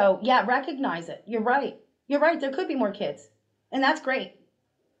 So yeah, recognize it. You're right. You're right, there could be more kids. And that's great.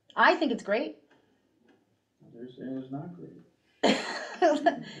 I think it's great. They're saying it's not great.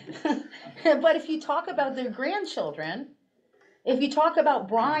 But if you talk about their grandchildren, if you talk about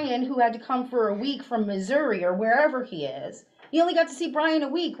Brian, who had to come for a week from Missouri or wherever he is, you only got to see Brian a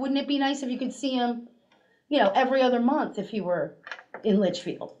week. Wouldn't it be nice if you could see him, you know, every other month if you were in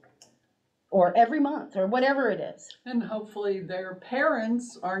Litchfield? Or every month, or whatever it is. And hopefully their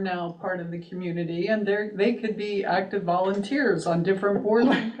parents are now part of the community, and they could be active volunteers on different boards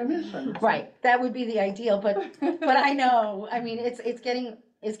and commissions. Right, that would be the ideal, but I know, I mean, it's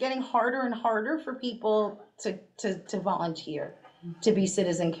getting harder and harder for people to volunteer, to be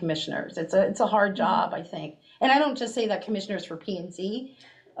citizen commissioners. It's a hard job, I think. And I don't just say that commissioners for P&Z,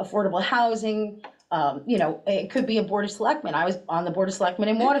 affordable housing, you know, it could be a board of selectmen. I was on the board of selectmen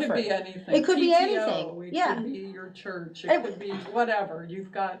in Waterford. It could be anything. It could be PTO, anything. It Yeah. could be your church. It could be whatever. You've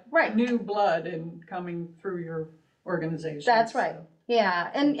got Right. new blood coming through your organization. That's right. So.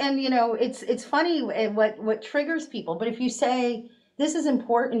 Yeah, and you know, it's funny what triggers people. But if you say this is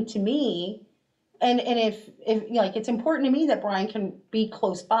important to me, and if like it's important to me that Brian can be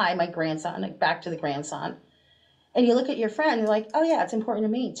close by, my grandson, like back to the grandson. And you look at your friend, you're like, oh yeah, it's important to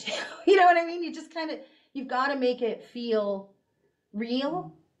me too. You know what I mean? You just kind of, you've got to make it feel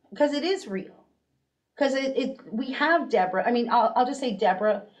real, because it is real. Because we have Deborah, I mean, I'll just say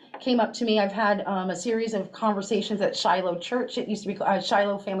Deborah came up to me. I've had a series of conversations at Shiloh Church. It used to be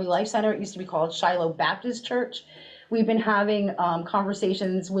Shiloh Family Life Center. It used to be called Shiloh Baptist Church. We've been having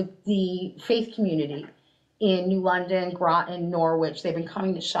conversations with the faith community in New London, Groton, Norwich. They've been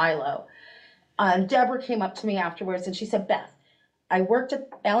coming to Shiloh. Deborah came up to me afterwards and she said, Beth, I worked at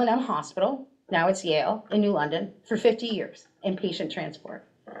L&M Hospital, now it's Yale, in New London, for 50 years in patient transport.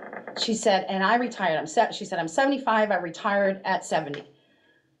 She said, and I retired. She said, I'm 75, I retired at 70.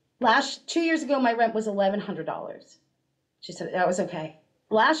 2 years ago, my rent was $1,100. She said, that was okay.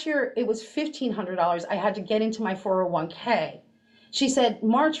 Last year, it was $1,500. I had to get into my 401k She said,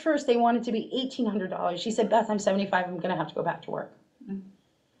 March 1st, they want it to be $1,800. She said, Beth, I'm 75, I'm gonna have to go back to work.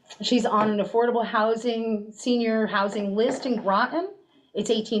 She's on an affordable housing, senior housing list in Groton. It's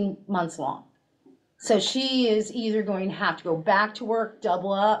 18 months long. So she is either going to have to go back to work,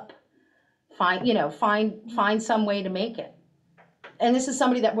 double up, find some way to make it. And this is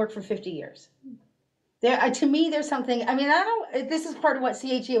somebody that worked for 50 years. To me, there's something, I mean, this is part of what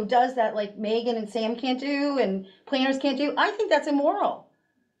CHEO does that like Megan and Sam can't do and planners can't do. I think that's immoral.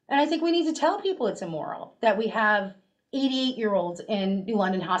 And I think we need to tell people it's immoral that we have 88-year-olds in New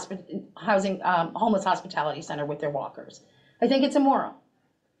London homeless hospitality center with their walkers. I think it's immoral.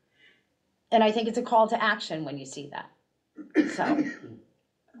 And I think it's a call to action when you see that. Absolutely.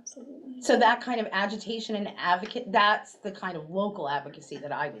 So that kind of agitation and advocate, that's the kind of local advocacy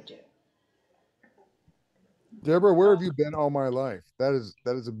that I would do. Deborah, where have you been all my life? That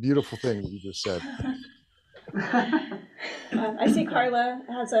is a beautiful thing that you just said. I see Carla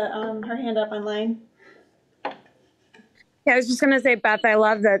has her hand up online. Yeah, I was just going to say, Beth, I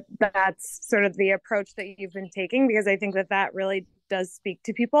love that that's sort of the approach that you've been taking, because I think that really does speak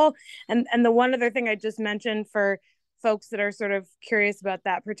to people. And the one other thing I just mentioned for folks that are sort of curious about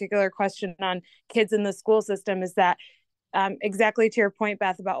that particular question on kids in the school system is that exactly to your point,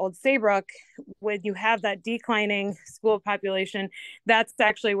 Beth, about Old Saybrook, when you have that declining school population, that's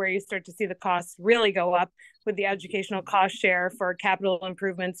actually where you start to see the costs really go up with the educational cost share for capital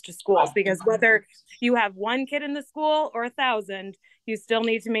improvements to schools. Because whether you have one kid in the school or 1,000, you still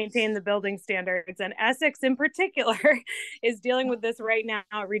need to maintain the building standards. And Essex in particular is dealing with this right now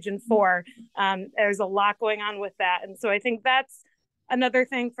at Region 4. There's a lot going on with that. And so I think that's another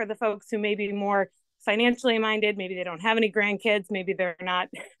thing for the folks who may be more financially minded, maybe they don't have any grandkids, maybe they're not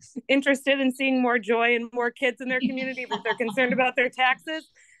interested in seeing more joy and more kids in their community, but they're concerned about their taxes.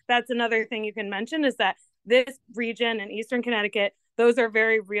 That's another thing you can mention, is that this region in Eastern Connecticut, those are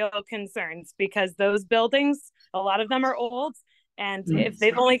very real concerns, because those buildings, a lot of them are old, and if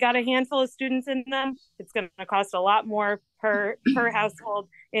they've only got a handful of students in them, it's going to cost a lot more per household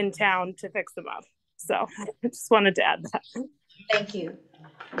in town to fix them up. So I just wanted to add that. Thank you.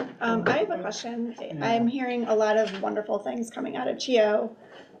 I have a question. I'm hearing a lot of wonderful things coming out of CHEO.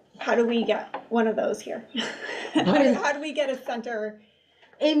 How do we get one of those here? How do we get a center?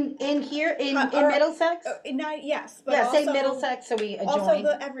 In Middlesex? Yes, but yeah, also, say Middlesex so we adjoin.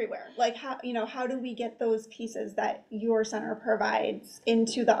 Also everywhere. Like how do we get those pieces that your center provides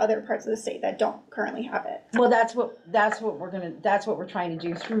into the other parts of the state that don't currently have it? Well, that's what we're trying to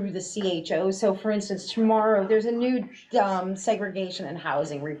do through the CHO. So for instance, tomorrow there's a new segregation and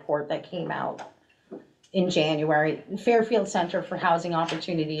housing report that came out in January. Fairfield Center for Housing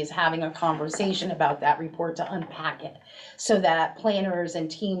Opportunity is having a conversation about that report to unpack it so that planners and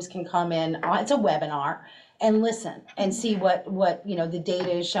teams can come in. It's a webinar and listen and see what the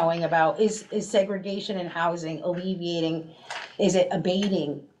data is showing about is segregation in housing alleviating, is it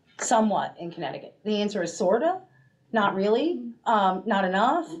abating somewhat in Connecticut? The answer is sorta, not really, not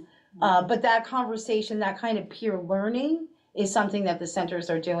enough. But that conversation, that kind of peer learning is something that the centers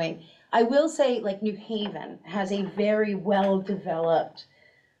are doing. I will say, like, New Haven has a very well-developed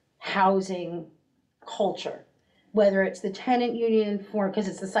housing culture, whether it's the tenant union because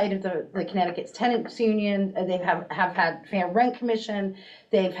it's the site of the Connecticut's tenants union, they have had Fair Rent Commission,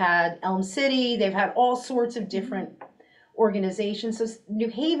 they've had Elm City, they've had all sorts of different organizations. So New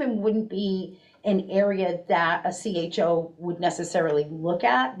Haven wouldn't be an area that a CHO would necessarily look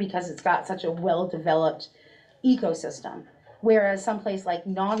at because it's got such a well-developed ecosystem. Whereas someplace like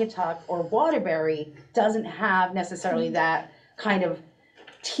Naugatuck or Waterbury doesn't have necessarily that kind of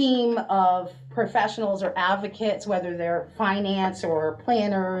team of professionals or advocates, whether they're finance or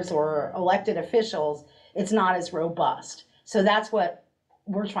planners or elected officials, it's not as robust. So that's what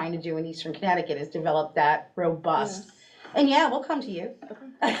we're trying to do in Eastern Connecticut, is develop that robust. Yes. And yeah, we'll come to you. Okay.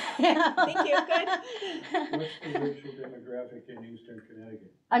 Thank you, good. What's the racial demographic in Eastern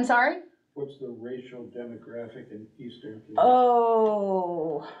Connecticut? I'm sorry? What's the racial demographic in Eastern Connecticut?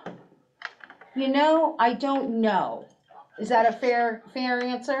 Oh, I don't know. Is that a fair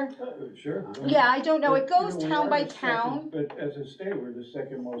answer? Sure. Yeah, I don't know. It goes town by town. But as a state, we're the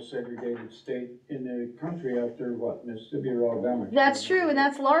second most segregated state in the country after what, Mississippi or Alabama? That's true, and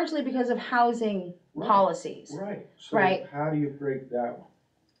that's largely because of housing policies. Right. So right. How do you break that one?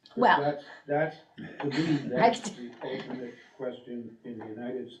 Well, that's to me, that's the ultimate question in the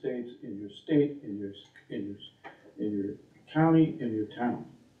United States, in your state, in your county, in your town,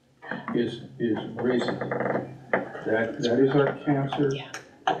 is racism. That is our cancer. Yeah.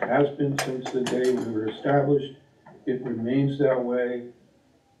 It has been since the day we were established. It remains that way.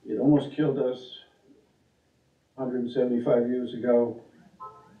 It almost killed us 175 years ago,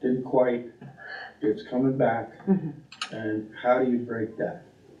 didn't quite, it's coming back. And how do you break that?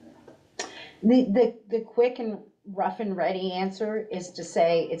 The quick and rough and ready answer is to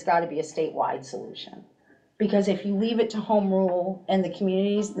say it's got to be a statewide solution. Because if you leave it to home rule and the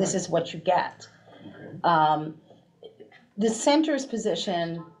communities, this is what you get. The center's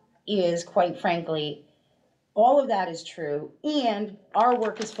position is, quite frankly, all of that is true, and our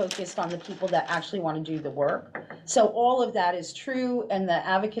work is focused on the people that actually want to do the work. So all of that is true, and the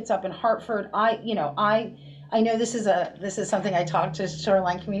advocates up in Hartford, I know this is something I talk to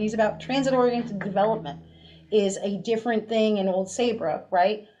shoreline communities about. Transit-oriented development is a different thing in Old Saybrook,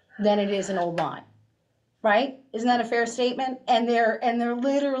 right, than it is in Old Lyme, right? Isn't that a fair statement? And they're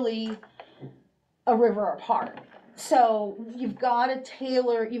literally a river apart. So you've got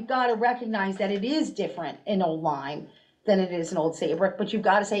to recognize that it is different in Old Lyme than it is in Old Saybrook, but you've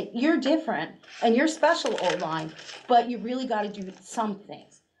got to say, you're different and you're special, Old Lyme, but you really got to do something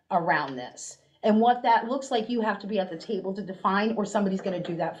around this. And what that looks like, you have to be at the table to define, or somebody's going to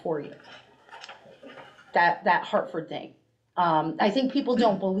do that for you. That Hartford thing. I think people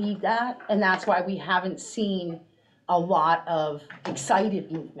don't believe that, and that's why we haven't seen a lot of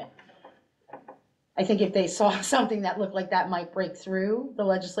excited movement. I think if they saw something that looked like that might break through the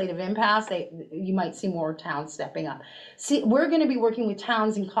legislative impasse, you might see more towns stepping up. See, we're going to be working with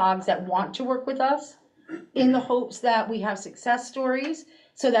towns and COGs that want to work with us in the hopes that we have success stories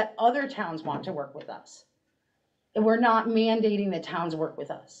so that other towns want to work with us. And we're not mandating that towns work with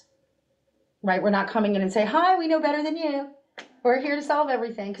us, right? We're not coming in and say, hi, we know better than you. We're here to solve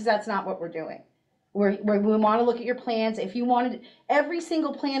everything, because that's not what we're doing. We want to look at your plans. If you wanted, every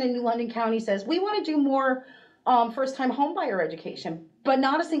single plan in New London County says, we want to do more first-time homebuyer education, but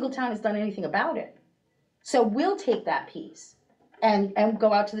not a single town has done anything about it. So we'll take that piece and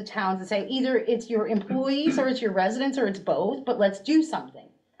go out to the towns and say, either it's your employees or it's your residents or it's both, but let's do something.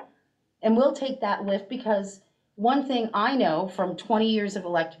 And we'll take that lift, because one thing I know from 20 years of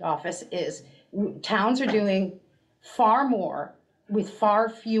elected office is towns are doing far more with far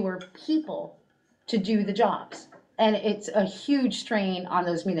fewer people to do the jobs. And it's a huge strain on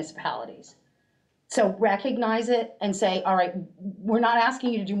those municipalities. So recognize it and say, all right, we're not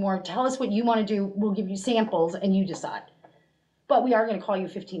asking you to do more. Tell us what you want to do. We'll give you samples and you decide. But we are going to call you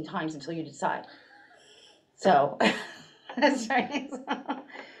 15 times until you decide. So that's right.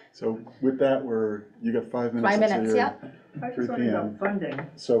 So with that, you got 5 minutes. 5 minutes, yeah. 3 p.m. Funding.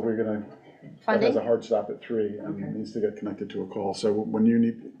 So we're gonna, that has a hard stop at 3 and needs to get connected to a call. So when you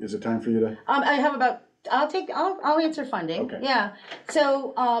need, is it time for you to? I have about, I'll answer funding. Okay. Yeah.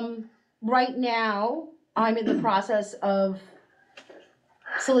 So right now, I'm in the process of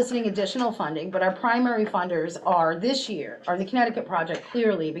soliciting additional funding, but our primary funders are this year, are the Connecticut Project,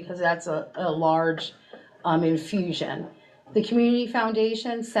 clearly, because that's a large infusion. The Community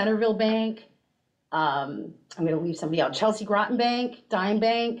Foundation, Centerville Bank, I'm gonna leave somebody out, Chelsea Groton Bank, Dime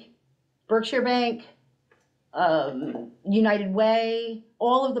Bank, Berkshire Bank, United Way,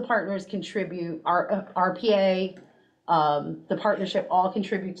 all of the partners contribute, our RPA, the partnership, all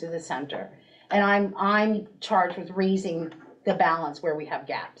contribute to the center. And I'm charged with raising the balance where we have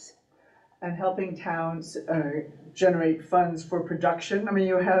gaps. And helping towns generate funds for production. I mean,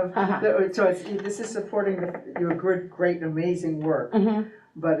 you have, so this is supporting your great, amazing work.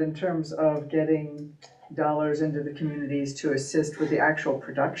 But in terms of getting dollars into the communities to assist with the actual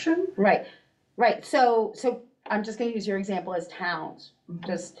production? Right. So I'm just gonna use your example as towns.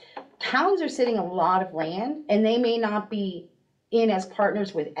 Just towns are sitting a lot of land, and they may not be in as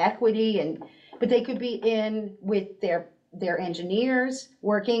partners with equity, but they could be in with their engineers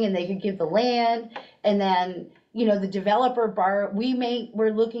working, and they could give the land, and then the developer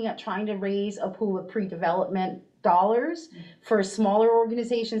we're looking at trying to raise a pool of pre-development dollars for smaller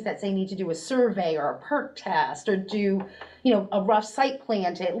organizations that say need to do a survey or a perk test or do a rough site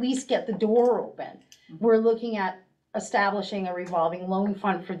plan to at least get the door open. We're looking at establishing a revolving loan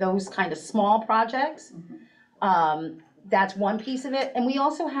fund for those kind of small projects. That's one piece of it. And we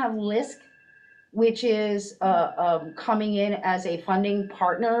also have LISC, which is coming in as a funding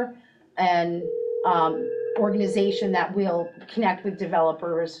partner and organization that will connect with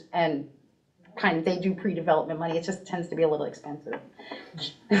developers, and they do pre-development money. It just tends to be a little expensive.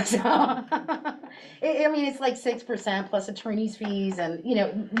 So, it's like 6% plus attorney's fees and,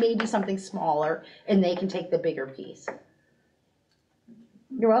 maybe something smaller, and they can take the bigger piece.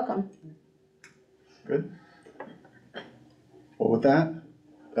 You're welcome. Good. Well, with that,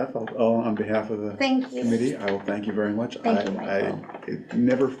 Beth, on behalf of the Thank you. committee, I will thank you very much. Thank you, Michael. It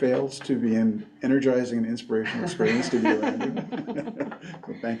never fails to be an energizing and inspirational experience to be around you.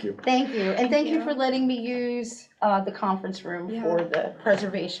 So thank you. Thank you, and thank you for letting me use the conference room for the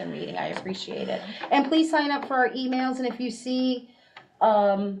preservation meeting. I appreciate it. And please sign up for our emails, and if you see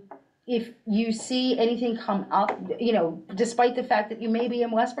anything come up, you know, despite the fact that you may be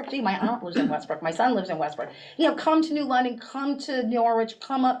in Westbrook, gee, my aunt lives in Westbrook, my son lives in Westbrook, you know, come to New London, come to Norwich,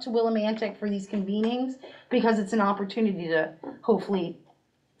 come up to Willimantic for these convenings, because it's an opportunity to hopefully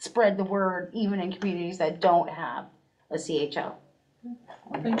spread the word even in communities that don't have a CHO.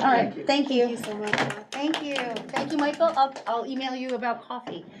 All right, thank you. Thank you so much. Thank you. Thank you, Michael. I'll email you about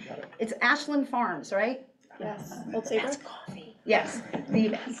coffee. It's Ashland Farms, right? Yes, Old Sabre? That's coffee. Yes, the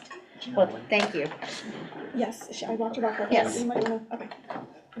best. Well, thank you. Yes, I walked her back. Okay, Yes. so you might wanna, okay.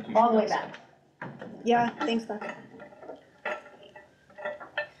 All the way back. Yeah, thanks, Beth.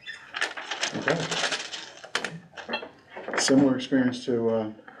 Okay. Similar experience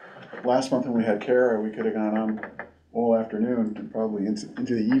to last month when we had Kara. We could have gone on all afternoon and probably into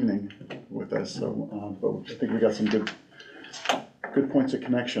the evening with us. So, but I think we got some good points of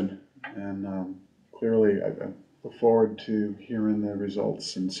connection, and clearly I look forward to hearing the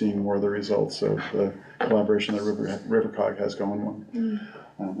results and seeing more of the results of the collaboration that Rivercog has going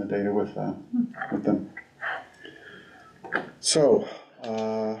on the data with them. So,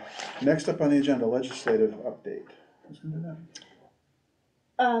 next up on the agenda, legislative update. Who's going to do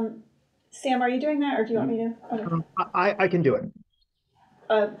that? Sam, are you doing that, or do you want me to? Okay. I can do it.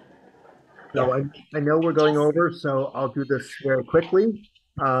 Yeah. I know we're going over, so I'll do this very quickly.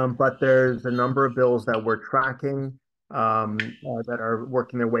 But there's a number of bills that we're tracking that are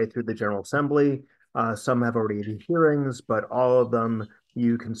working their way through the General Assembly. Some have already had hearings, but all of them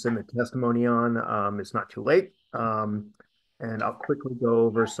you can submit testimony on. It's not too late. And I'll quickly go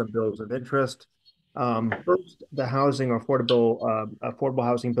over some bills of interest. First, the affordable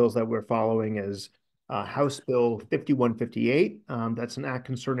housing bills that we're following is House Bill 5158. That's an act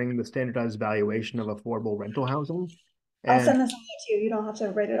concerning the standardized valuation of affordable rental housing. I'll send this on to you. You don't have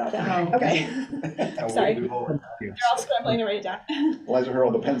to write it all down. Okay. Sorry. You're all scrambling to write it down. Eliza heard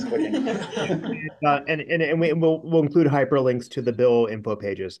all the pens clicking. And we'll include hyperlinks to the bill info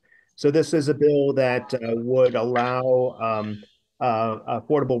pages. So this is a bill that would allow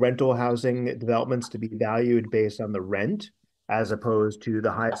affordable rental housing developments to be valued based on the rent as opposed to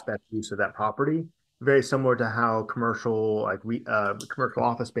the highest best use of that property. Very similar to how commercial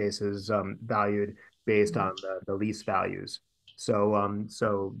office space is valued based on the lease values. So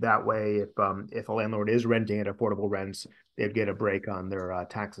that way, if a landlord is renting at affordable rents, they'd get a break on their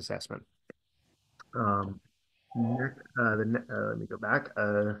tax assessment. Let me go back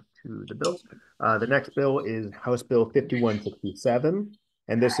to the bills. The next bill is House Bill 5167,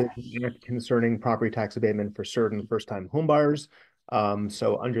 and this is an act concerning property tax abatement for certain first-time homebuyers.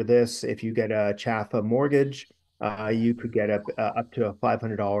 So under this, if you get a CHFA mortgage, you could get up to a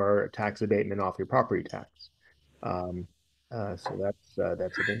 $500 tax abatement off your property tax. So that's of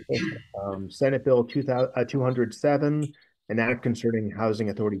interest. Senate Bill 207, an act concerning housing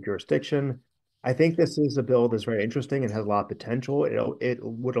authority jurisdiction. I think this is a bill that's very interesting and has a lot of potential. It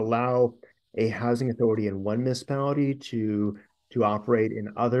would allow a housing authority in one municipality to operate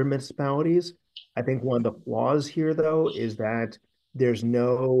in other municipalities. I think one of the flaws here, though, is that there's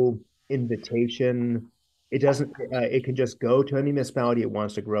no invitation. It can just go to any municipality it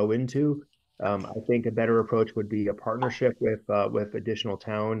wants to grow into. I think a better approach would be a partnership with additional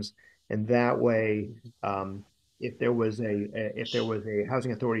towns, and that way, if there was a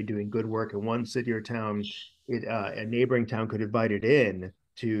housing authority doing good work in one city or town, a neighboring town could invite it in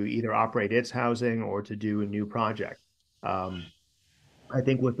to either operate its housing or to do a new project. I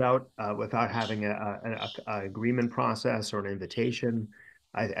think without having an agreement process or an invitation,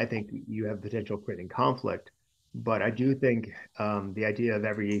 I think you have potential creating conflict. But I do think the idea of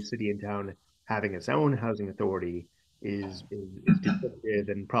every city and town having its own housing authority is duplicative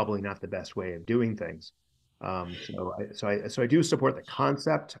and probably not the best way of doing things. So I do support the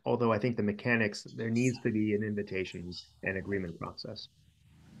concept, although I think the mechanics, there needs to be an invitation and agreement process.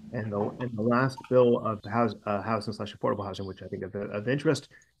 And the last bill of housing/affordable housing, which I think of interest,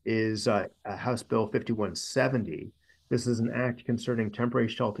 is House Bill 5170. This is an act concerning temporary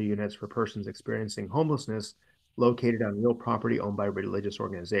shelter units for persons experiencing homelessness located on real property owned by religious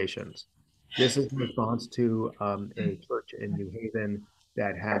organizations. This is in response to a church in New Haven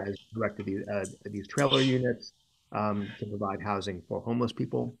that has directed these trailer units to provide housing for homeless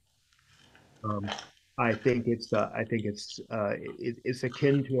people. I think it's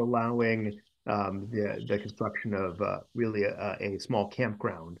akin to allowing the construction of really a small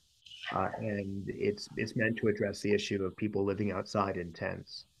campground, and it's meant to address the issue of people living outside in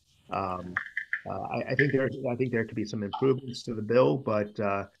tents. I think there could be some improvements to the bill, but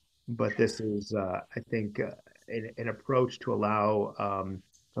this is I think an approach to allow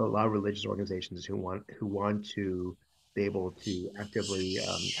religious organizations who want to be able to actively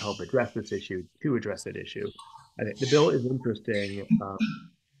help address this issue to address that issue. I think the bill is interesting.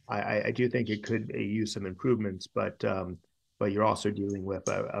 I do think it could use some improvements, but you're also dealing with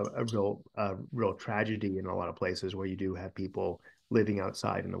a real tragedy in a lot of places where you do have people living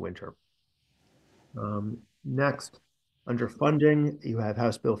outside in the winter. Next, under funding, you have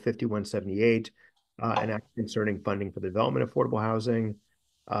House Bill 5178, an act concerning funding for the development of affordable housing.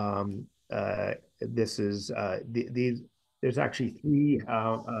 This is there's actually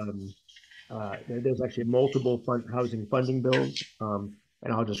there's actually multiple housing funding bills,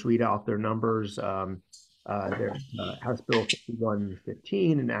 and I'll just read off their numbers. There's House Bill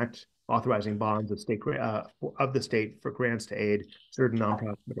 5115, an act authorizing bonds of the state for grants to aid certain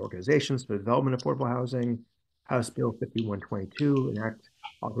nonprofit organizations for the development of affordable housing. House Bill 5122, an act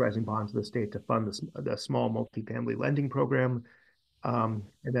authorizing bonds of the state to fund the small multifamily lending program. And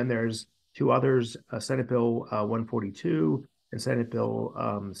then there's two others, Senate Bill 142 and Senate Bill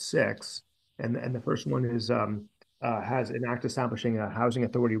 6. And the first one is has an act establishing a Housing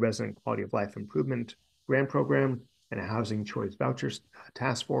Authority Resident Quality of Life Improvement Grant Program and a Housing Choice Vouchers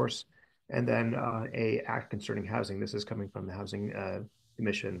Task Force, and then a act concerning housing. This is coming from the Housing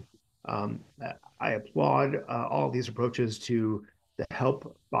Commission. I applaud all of these approaches to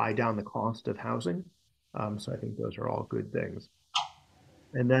help buy down the cost of housing. So I think those are all good things.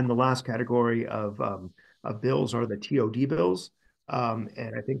 And then the last category of bills are the TOD bills.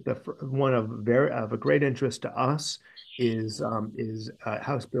 And I think the one of a great interest to us is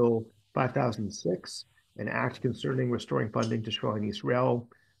House Bill 5006, an act concerning restoring funding to Shoreline East Rail.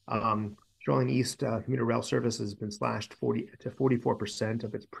 Shoreline East commuter rail service has been slashed 44%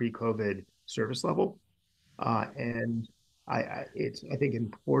 of its pre-COVID service level, and it's I think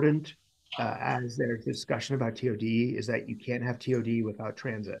important as there's discussion about TOD is that you can't have TOD without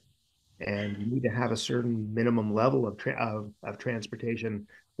transit. And you need to have a certain minimum level of transportation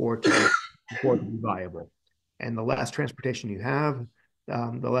for it to be viable. And the less transportation you have,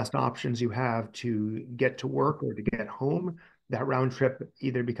 the less options you have to get to work or to get home. That round trip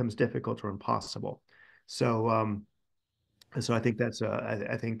either becomes difficult or impossible. So, so I think that's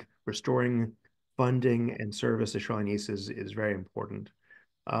I think restoring funding and service to Shoreline East is very important.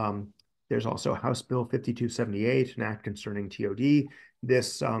 There's also House Bill 5278, an act concerning TOD.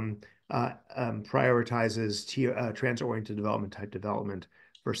 This prioritizes transit-oriented development type development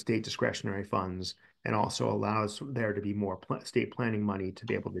for state discretionary funds, and also allows there to be more state planning money to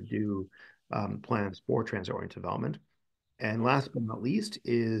be able to do plans for transit-oriented development. And last but not least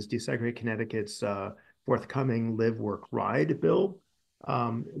is Desegregate Connecticut's forthcoming Live, Work, Ride bill.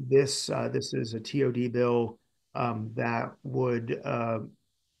 This is a TOD bill that would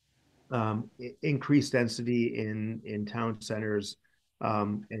increase density in town centers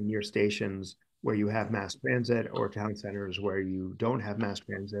and near stations where you have mass transit, or town centers where you don't have mass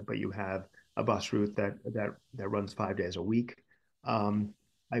transit, but you have a bus route that runs 5 days a week.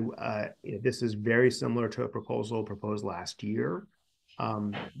 This is very similar to a proposal proposed last year.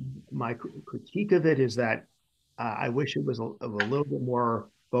 My critique of it is that I wish it was a little bit more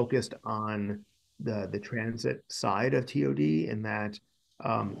focused on the transit side of TOD, in that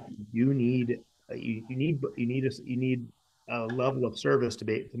you need a level of service to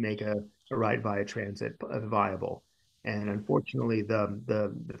make a ride via transit viable. And unfortunately,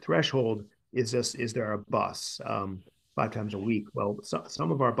 the threshold is there a bus 5 times a week? Well,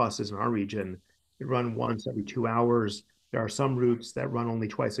 some of our buses in our region run once every 2 hours. There are some routes that run only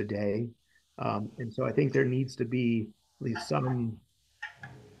twice a day. And so I think there needs to be at least some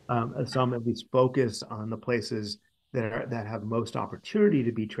at least focus on the places that have most opportunity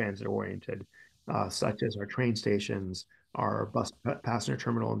to be transit oriented, such as our train stations, our bus passenger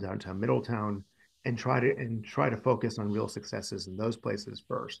terminal in downtown Middletown, and try to focus on real successes in those places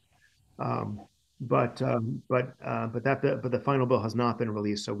first. But the final bill has not been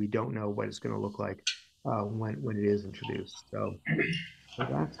released, so we don't know what it's going to look like when it is introduced. So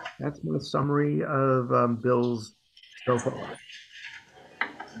that's my summary of bills so far.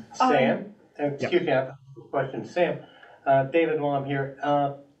 Sam, excuse me, I have a question. Sam, David, while I'm here,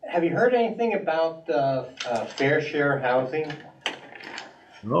 have you heard anything about fair share housing?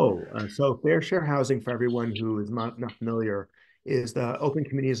 Oh, so fair share housing, for everyone who is not familiar, is the Open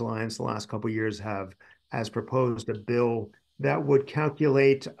Communities Alliance the last couple of years has proposed a bill that would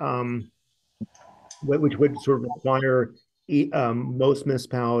calculate which would sort of require most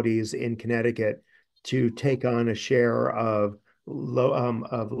municipalities in Connecticut to take on a share of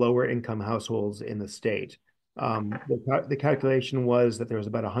lower income households in the state. The calculation was that there was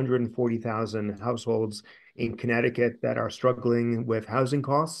about 140,000 households in Connecticut that are struggling with housing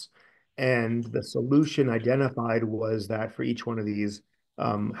costs. And the solution identified was that for each one of these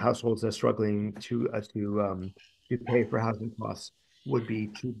households that's struggling to pay for housing costs would be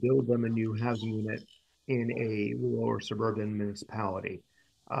to build them a new housing unit in a rural or suburban municipality.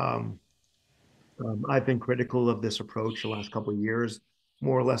 I've been critical of this approach the last couple of years,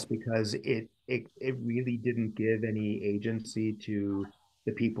 more or less because it really didn't give any agency to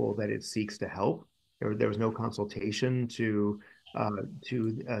the people that it seeks to help. There was no consultation to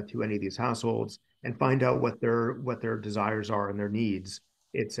any of these households and find out what their desires are and their needs.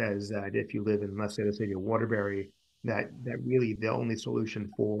 It says that if you live in, let's say, the city of Waterbury, that really the only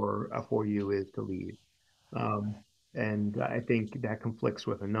solution for you is to leave. And I think that conflicts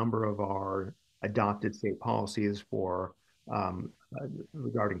with a number of our adopted state policies for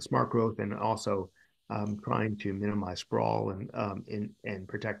regarding smart growth, and also trying to minimize sprawl and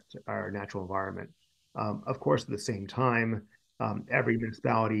protect our natural environment. Of course, at the same time, every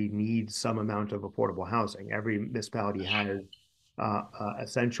municipality needs some amount of affordable housing. Every municipality has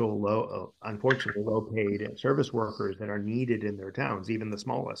essential unfortunately low paid service workers that are needed in their towns, even the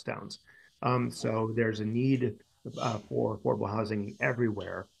smallest towns. So there's a need for affordable housing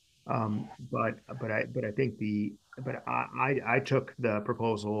everywhere. But I took the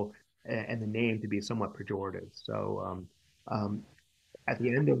proposal and the name to be somewhat pejorative. So at the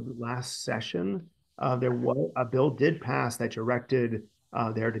end of last session, there was a bill did pass that directed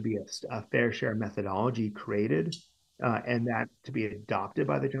there to be a fair share methodology created, and that to be adopted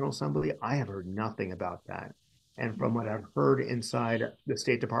by the General Assembly. I have heard nothing about that. And from what I've heard inside the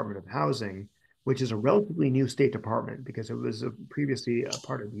State Department of Housing, which is a relatively new state department because it was previously a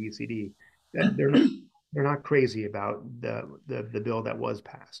part of the ECD, that they're not crazy about the bill that was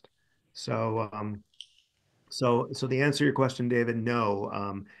passed. So so the answer to your question, David,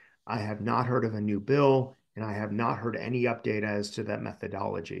 no, I have not heard of a new bill, and I have not heard any update as to that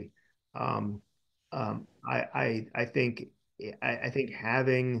methodology. I think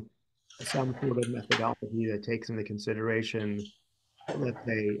having some sort of methodology that takes into consideration, let's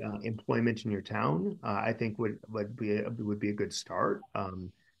say, employment in your town, I think would be a good start.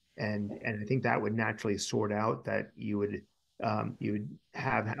 And I think that would naturally sort out that you would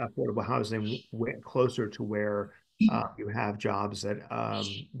have affordable housing closer to where you have jobs that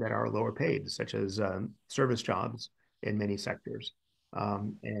are lower paid, such as service jobs in many sectors.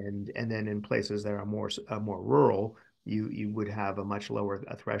 And then in places that are more rural, you would have a much lower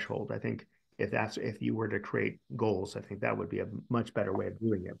threshold. I think if you were to create goals, I think that would be a much better way of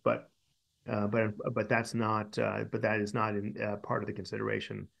doing it. But that's not that is not part of the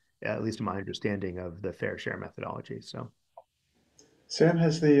consideration, at least in my understanding of the fair share methodology. So, Sam,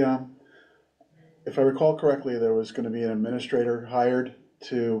 has if I recall correctly, there was going to be an administrator hired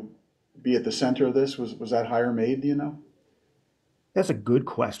to be at the center of this. Was that hire made? Do you know? That's a good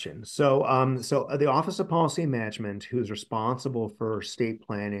question. So, the Office of Policy and Management, who's responsible for state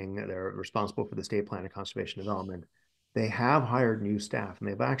planning, they're responsible for the state plan and conservation development. They have hired new staff, and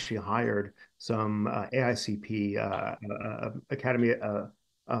they've actually hired some AICP, Academy,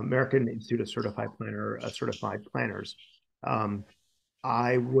 American Institute of Certified planners.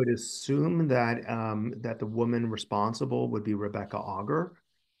 I would assume that that the woman responsible would be Rebecca Auger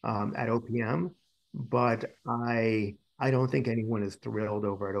at OPM, but I don't think anyone is thrilled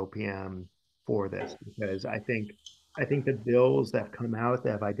over at OPM for this, because I think the bills that have come out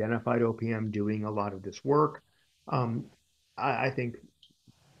that have identified OPM doing a lot of this work, I think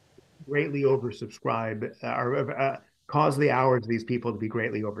greatly oversubscribe or cause the hours of these people to be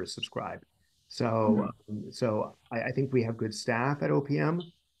greatly oversubscribed. So I think we have good staff at OPM.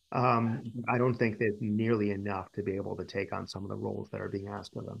 I don't think there's nearly enough to be able to take on some of the roles that are being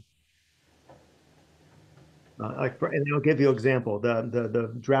asked of them. And I'll give you an example.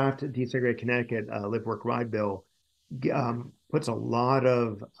 The draft Desegregate Connecticut Live Work Ride bill puts a lot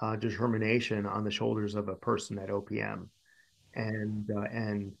of determination on the shoulders of a person at OPM,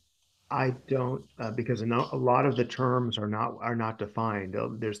 and I don't because a lot of the terms are not defined.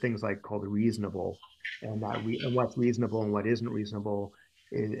 There's things like called reasonable, and what's reasonable and what isn't reasonable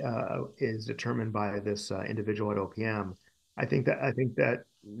is determined by this individual at OPM. I think that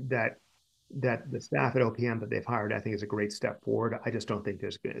the staff at OPM that they've hired, I think, is a great step forward. I just don't think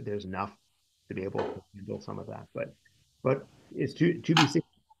there's enough to be able to handle some of that, but it's to be seen.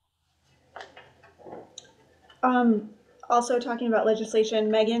 also talking about legislation,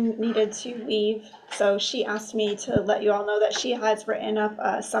 Megan needed to leave, so she asked me to let you all know that she has written up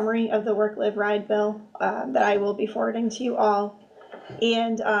a summary of the Work, Live, Ride bill that I will be forwarding to you all.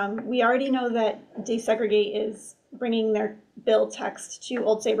 And we already know that Desegregate is bringing their bill text to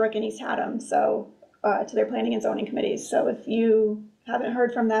Old Saybrook and East Haddam, so to their planning and zoning committees. So if you haven't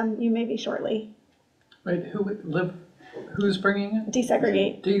heard from them, you may be shortly. Wait, who's bringing it?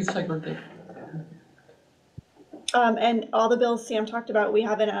 Desegregate. Desegregate. And all the bills Sam talked about, we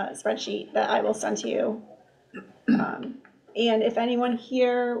have in a spreadsheet that I will send to you. And if anyone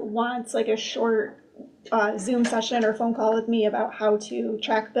here wants like a short Zoom session or phone call with me about how to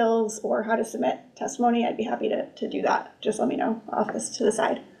track bills or how to submit testimony, I'd be happy to do that. Just let me know. Office to the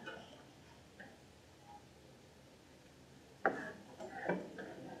side.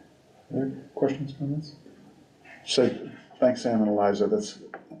 Other questions, comments? So, thanks, Sam and Eliza.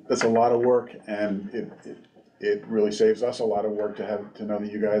 That's a lot of work, and it really saves us a lot of work to know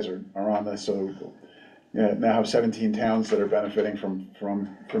that you guys are on this. So, yeah, now have 17 towns that are benefiting from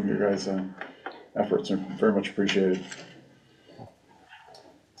your guys' efforts. Are very much appreciated.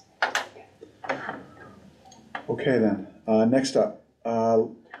 Okay then. Next up,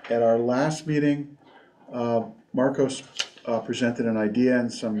 at our last meeting, Marcos presented an idea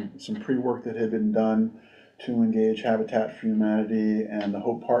and some pre-work that had been done to engage Habitat for Humanity and the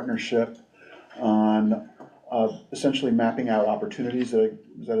Hope Partnership on essentially mapping out opportunities.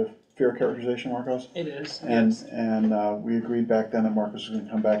 Is that a fair characterization, Marcos? It is, and, yes. And we agreed back then that Marcos was going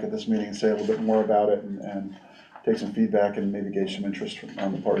to come back at this meeting and say a little bit more about it and take some feedback and maybe gauge some interest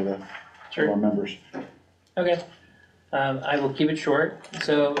on the part of our members. Okay. I will keep it short.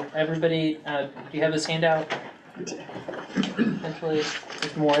 So everybody, do you have this handout? Essentially,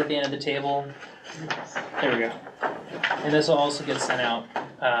 there's more at the end of the table. There we go. And this will also get sent out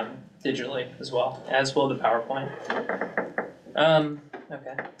digitally as well, as will the PowerPoint.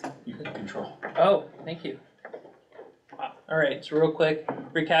 Okay. You can control. Oh, thank you. All right, so real quick,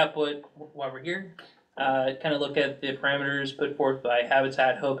 recap why we're here. Kind of look at the parameters put forth by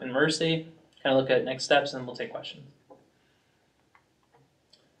Habitat, Hope, and Mercy. Kind of look at next steps, and then we'll take questions.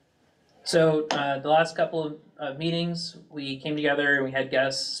 So the last couple of meetings, we came together and we had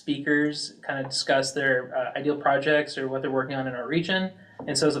guest speakers kind of discuss their ideal projects or what they're working on in our region.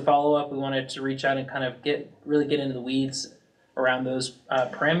 And so as a follow-up, we wanted to reach out and kind of really get into the weeds around those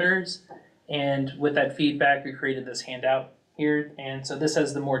parameters. And with that feedback, we created this handout here. And so this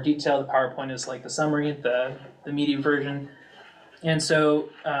has the more detail. The PowerPoint is like the summary, the media version. And so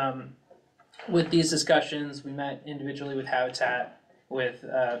with these discussions, we met individually with Habitat, with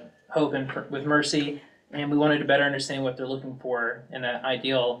Hope, and with Mercy, and we wanted to better understand what they're looking for in an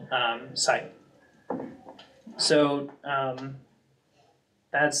ideal site. So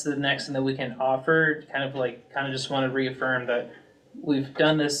that's the next thing that we can offer. Kind of just want to reaffirm that we've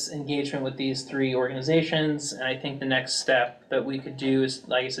done this engagement with these three organizations, and I think the next step that we could do is,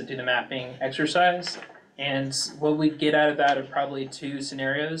 like I said, do the mapping exercise. And what we'd get out of that are probably two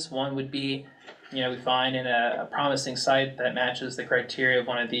scenarios. One would be, we find in a promising site that matches the criteria of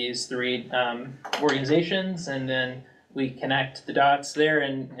one of these three organizations, and then we connect the dots there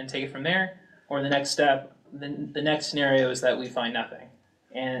and take it from there. Or the next step, the next scenario is that we find nothing,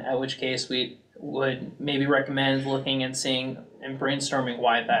 and at which case we would maybe recommend looking and seeing and brainstorming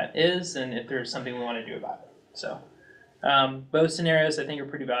why that is and if there's something we want to do about it. So both scenarios I think are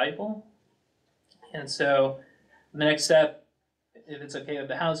pretty valuable. And so the next step, if it's okay with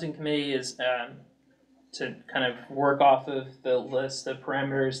the housing committee, is to kind of work off of the list of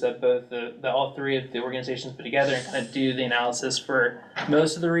parameters that both all three of the organizations put together and kind of do the analysis for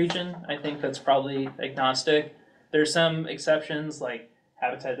most of the region. I think that's probably agnostic. There's some exceptions, like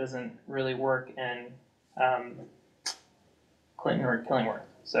Habitat doesn't really work in Clinton or Killingworth,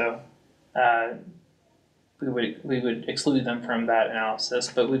 so we would exclude them from that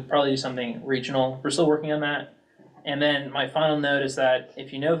analysis, but we'd probably do something regional. We're still working on that. And then my final note is that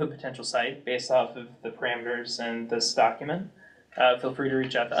if you know of a potential site based off of the parameters in this document, feel free to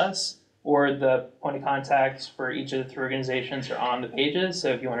reach out to us, or the point of contacts for each of the three organizations are on the pages. So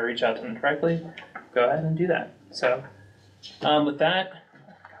if you want to reach out to them directly, go ahead and do that. So with that,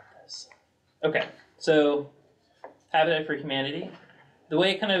 okay, so Habitat for Humanity. The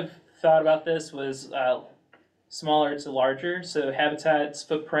way I kind of thought about this was smaller to larger. So Habitat's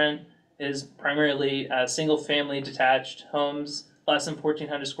footprint is primarily single-family detached homes, less than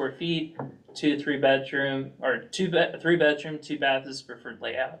 1,400 square feet, 2 to 3 bedroom, or 3 bedroom, 2 bath is preferred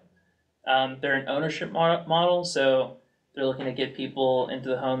layout. They're an ownership model, so they're looking to get people into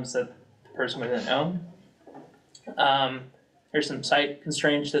the homes that the person wouldn't own. There's some site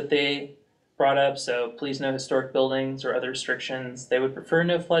constraints that they brought up, so please no historic buildings or other restrictions. They would prefer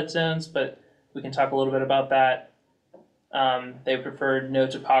no flood zones, but we can talk a little bit about that. They prefer no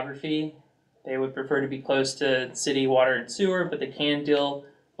topography. They would prefer to be close to city water and sewer, but they can deal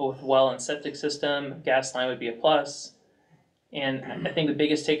with well and septic system. Gas line would be a plus. And I think the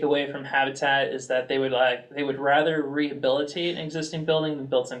biggest takeaway from Habitat is that they would rather rehabilitate an existing building than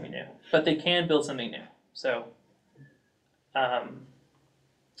build something new. But they can build something new. So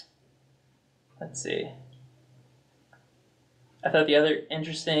let's see. I thought the other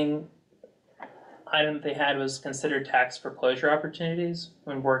interesting item that they had was consider tax foreclosure opportunities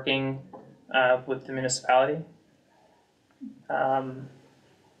when working with the municipality.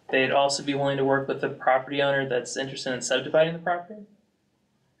 They'd also be willing to work with the property owner that's interested in subdividing the property.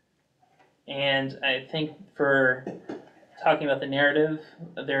 And I think for talking about the narrative,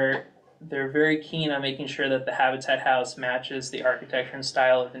 they're very keen on making sure that the Habitat house matches the architecture and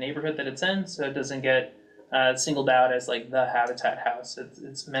style of the neighborhood that it's in, so it doesn't get singled out as like the Habitat house.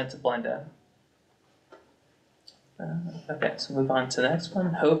 It's meant to blend in. Okay, so move on to the next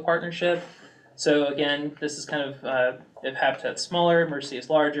one, Hove Partnership. So again, this is kind of, if Habitat's smaller, Mercy is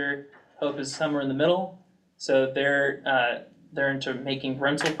larger, Hope is somewhere in the middle. So they're into making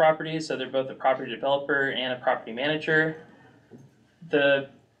rental properties, so they're both a property developer and a property manager. The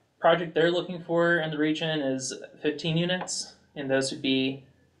project they're looking for in the region is 15 units, and those would be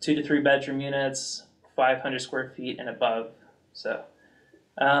 2 to 3 bedroom units, 500 square feet and above. So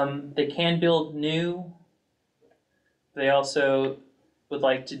they can build new. They also would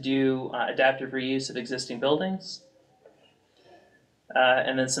like to do adaptive reuse of existing buildings.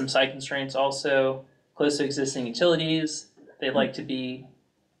 And then some site constraints also, close to existing utilities. They'd like to be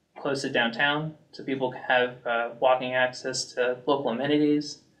close to downtown so people can have walking access to local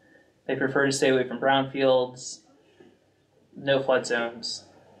amenities. They prefer to stay away from brownfields, no flood zones.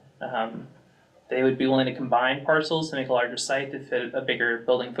 They would be willing to combine parcels to make a larger site to fit a bigger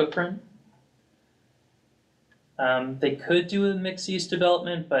building footprint. They could do a mixed-use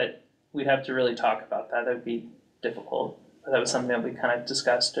development, but we'd have to really talk about that. That would be difficult. But that was something that we kind of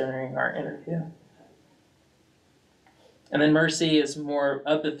discussed during our interview. And then Mercy is more,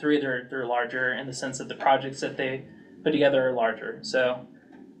 of the three, they're larger in the sense that the projects that they put together are larger. So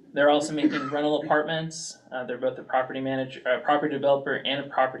they're also making rental apartments. They're both a property developer and a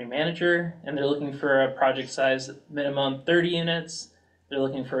property manager, and they're looking for a project size minimum 30 units. They're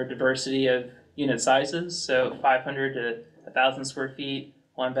looking for a diversity of unit sizes, so 500 to 1,000 square feet,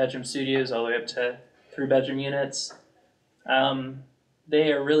 1-bedroom studios, all the way up to 3-bedroom units.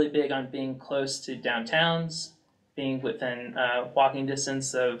 They are really big on being close to downtowns, being within walking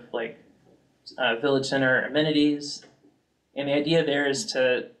distance of like village center amenities. And the idea there is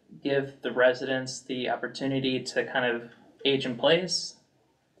to give the residents the opportunity to kind of age in place.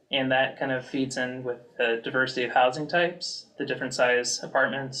 And that kind of feeds in with the diversity of housing types, the different size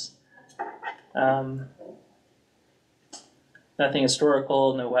apartments. Nothing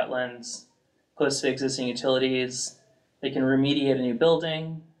historical, no wetlands, close to existing utilities. They can remediate a new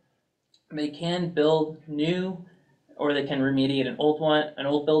building. They can build new, or they can remediate an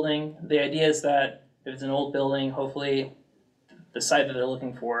old building. The idea is that if it's an old building, hopefully the site that they're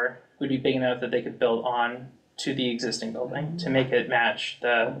looking for would be big enough that they could build on to the existing building to make it match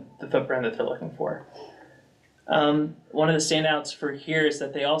the footprint that they're looking for. One of the standouts for here is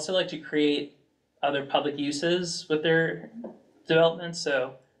that they also like to create other public uses with their developments,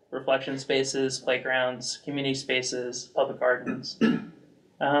 so reflection spaces, playgrounds, community spaces, public gardens.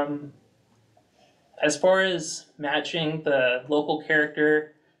 As far as matching the local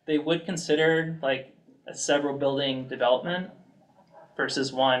character, they would consider like a several building development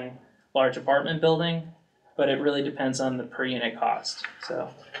versus one large apartment building, but it really depends on the per unit cost. So,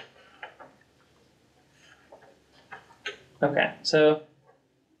 okay, so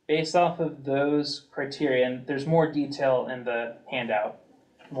based off of those criteria, and there's more detail in the handout,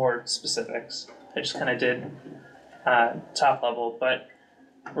 more specifics. I just kind of did top level, but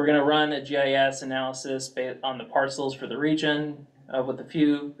we're going to run a GIS analysis based on the parcels for the region. With a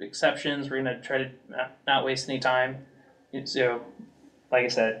few exceptions, we're going to try to not waste any time. So, like I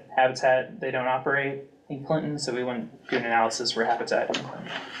said, Habitat, they don't operate in Clinton, so we wouldn't do an analysis for Habitat in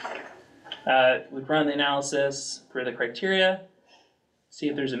Clinton. We'd run the analysis for the criteria, see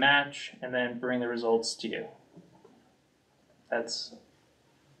if there's a match, and then bring the results to you. That's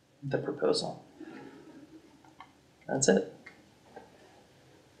the proposal. That's it.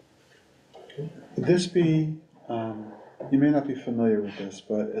 Would this be, you may not be familiar with this,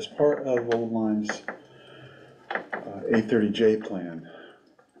 but as part of Old Lime's A30J plan,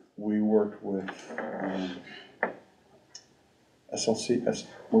 we worked with SLC,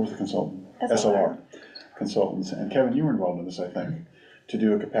 what was the consultant? SLR. SLR consultants. And Kevin, you were involved in this, I think, to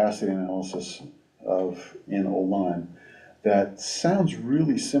do a capacity analysis in Old Lyme that sounds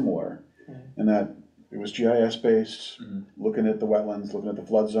really similar in that it was GIS based, looking at the wetlands, looking at the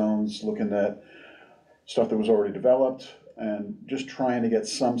flood zones, looking at stuff that was already developed, and just trying to get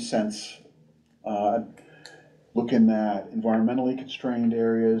some sense, looking at environmentally constrained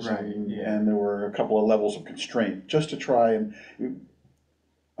areas, and there were a couple of levels of constraint, just to try and,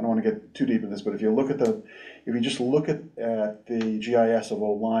 I don't want to get too deep in this, but if you just look at the GIS of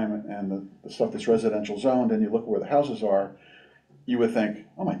Old Lyme and the stuff that's residential zoned, and you look where the houses are, you would think,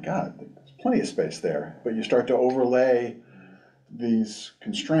 oh my God, there's plenty of space there. But you start to overlay these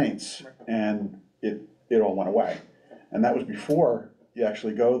constraints, and it all went away. And that was before you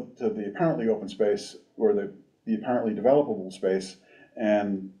actually go to the apparently open space or the apparently developable space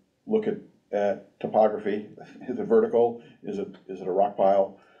and look at topography. Is it vertical? Is it a rock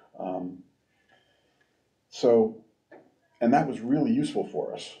pile? And that was really useful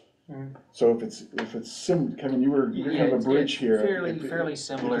for us. So if it's Kevin, you have a bridge here. Fairly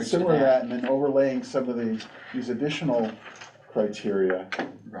similar to that, and then overlaying some of these additional criteria.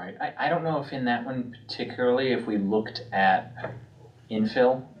 Right. I don't know if in that one particularly, if we looked at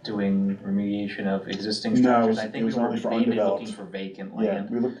infill, doing remediation of existing structures. I think we were mainly looking for vacant land.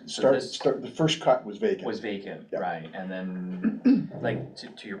 Yeah, we looked, the first cut was vacant. Right. And then, like,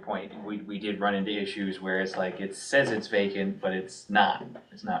 to your point, we did run into issues where it's like, it says it's vacant, but it's not.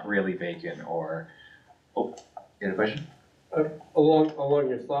 It's not really vacant, or, you had a question? Along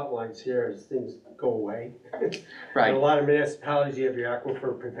your thought lines here, as things go away. Right. In a lot of municipalities, you have your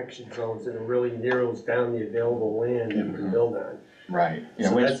aquifer protection zones, and it really narrows down the available land you can build on. Right.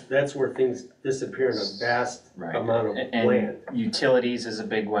 So that's where things disappear in a vast amount of land. Utilities is a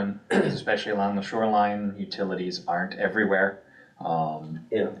big one, especially along the shoreline. Utilities aren't everywhere. And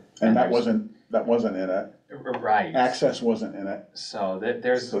that wasn't in it. Right. Access wasn't in it. So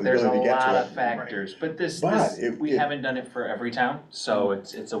there's a lot of factors, but we haven't done it for every town, so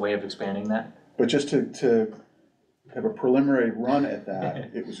it's a way of expanding that. But just to have a preliminary run at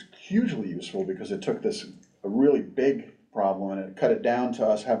that, it was hugely useful because it took a really big problem and it cut it down to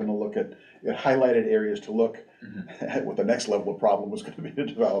us having to look at, it highlighted areas to look at what the next level of problem was going to be to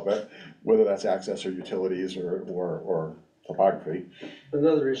develop it, whether that's access or utilities or topography.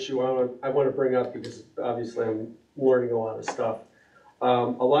 Another issue I want to bring up, because obviously I'm learning a lot of stuff. A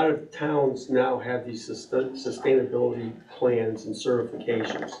lot of towns now have these sustainability plans and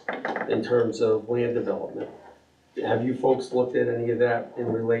certifications in terms of land development. Have you folks looked at any of that in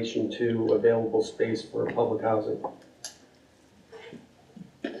relation to available space for public housing?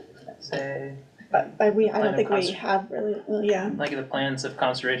 Say, I don't think we have really, well, yeah. like the plans of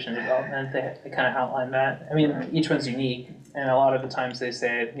conservation and development, they kind of outline that. I mean, each one's unique, and a lot of the times they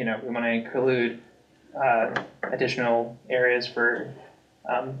say, we want to include additional areas for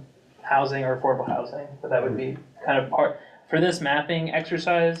housing or affordable housing, but that would be kind of part, for this mapping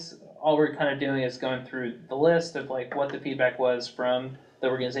exercise, all we're kind of doing is going through the list of like what the feedback was from the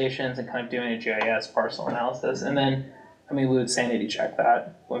organizations and kind of doing a GIS parcel analysis. And then, we would sanity check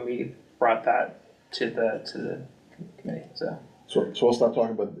that when we brought that to the committee, so. So I'll stop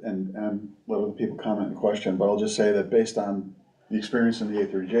talking about and let other people comment and question, but I'll just say that based on the experience in the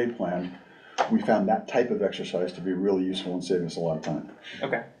A30J plan, we found that type of exercise to be really useful and save us a lot of time.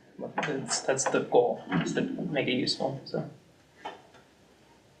 Okay, that's the goal, is to make it useful, so.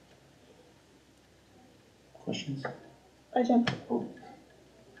 Questions? Hi, Jim.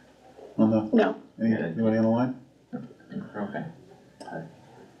 No. Anybody on the line? Okay.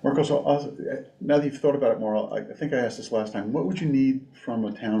 Marcos, now that you've thought about it more, I think I asked this last time, what would you need from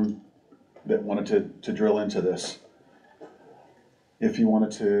a town that wanted to drill into this? If you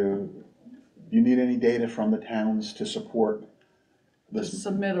wanted to, do you need any data from the towns to support this?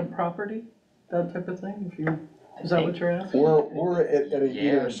 Submit a property, that type of thing, is that what you're asking? Or at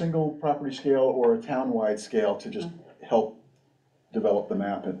either a single property scale or a town-wide scale to just help develop the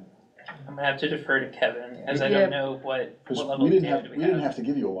map. I'm gonna have to defer to Kevin, as I don't know what level we of data we didn't have to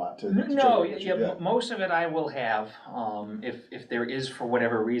give you a lot to. No, most of it I will have. If there is, for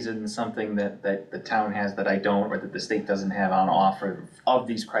whatever reason, something that the town has that I don't, or that the state doesn't have on offer of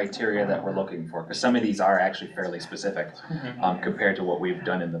these criteria that we're looking for, because some of these are actually fairly specific compared to what we've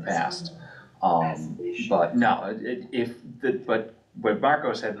done in the past. But no, but what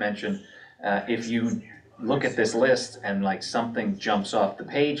Marcos had mentioned, if you look at this list and like something jumps off the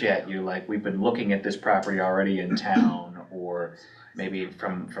page at you, like we've been looking at this property already in town, or maybe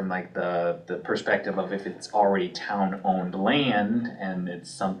from like the perspective of if it's already town-owned land and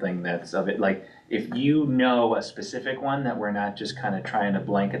it's something that's of it, like if you know a specific one that we're not just kind of trying to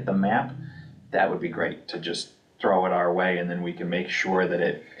blanket the map, that would be great to just throw it our way, and then we can make sure that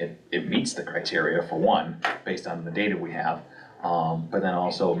it meets the criteria for one, based on the data we have. But then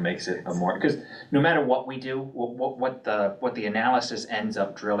also makes it a more, because no matter what we do, what the analysis ends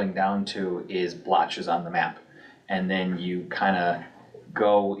up drilling down to is blotches on the map. And then you kind of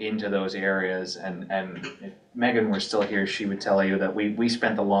go into those areas, and if Megan were still here, she would tell you that we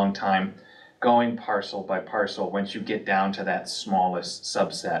spent a long time going parcel by parcel once you get down to that smallest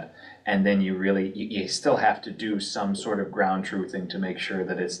subset. And then you still have to do some sort of ground truthing to make sure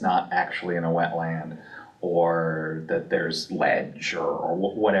that it's not actually in a wetland, or that there's ledge, or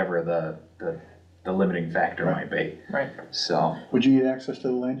whatever the limiting factor might be. Right. So. Would you need access to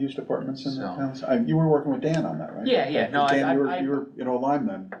the land use departments in the towns? You were working with Dan on that, right? Yeah. No, Dan, you were in Lyme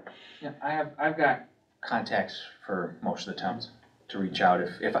then. Yeah, I've got contacts for most of the towns to reach out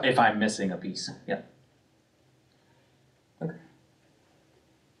if I'm missing a piece. Yeah. Okay.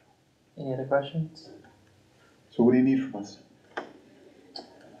 Any other questions? So what do you need from us?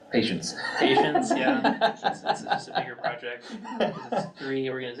 Patience. Patience, yeah. It's just a bigger project. It's 3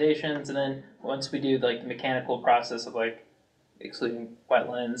 organizations, and then once we do like the mechanical process of like excluding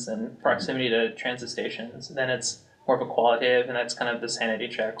wetlands and proximity to transit stations, then it's more of a qualitative, and that's kind of the sanity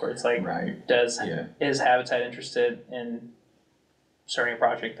check where it's like, is Habitat interested in starting a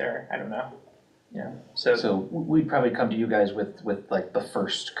project there? I don't know. Yeah. So we'd probably come to you guys with like the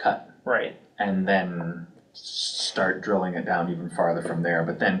first cut. Right. And then start drilling it down even farther from there.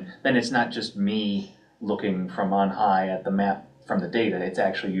 But then it's not just me looking from on high at the map from the data, it's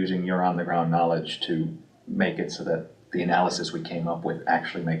actually using your on the ground knowledge to make it so that the analysis we came up with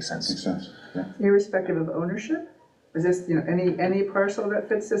actually makes sense. Makes sense, yeah. Irrespective of ownership? Is this, any parcel that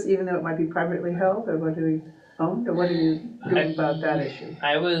fits this, even though it might be privately held, or what do we own, or what are you doing about that issue?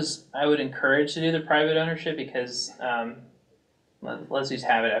 I would encourage to do the private ownership because, let's use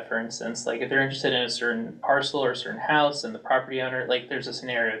Habitat for instance, like if they're interested in a certain parcel or a certain house and the property owner, like there's a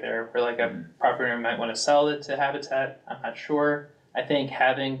scenario there where like a property owner might want to sell it to Habitat, I'm not sure. I think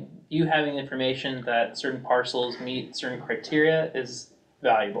having information that certain parcels meet certain criteria is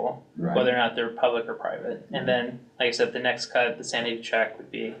valuable, whether or not they're public or private. And then, like I said, the next cut, the sanity check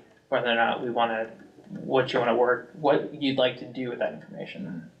would be whether or not what you'd like to do with that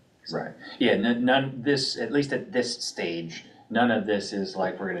information. Right. Yeah, none, at least at this stage, none of this is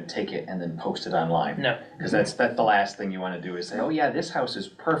like we're gonna take it and then post it online. No. Because that's the last thing you wanna do is say, oh yeah, this house is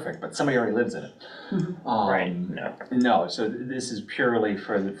perfect, but somebody already lives in it. Right, No, so this is purely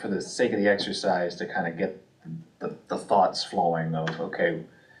for the sake of the exercise to kind of get the thoughts flowing of, okay,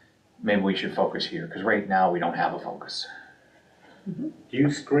 maybe we should focus here, because right now we don't have a focus. Do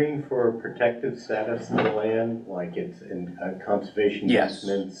you screen for protected status of the land, like it's in conservation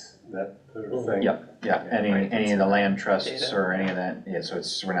easements, that sort of thing? Yeah, any of the land trusts or any of that,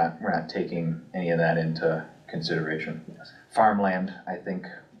 so we're not taking any of that into consideration. Farmland, I think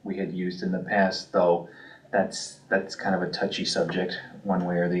we had used in the past, though that's kind of a touchy subject, one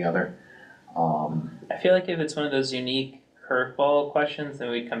way or the other. I feel like if it's one of those unique curveball questions, then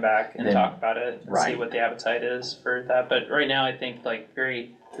we'd come back and talk about it and see what the appetite is for that. But right now, I think like the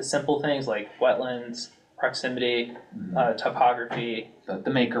simple things like wetlands, proximity, topography, the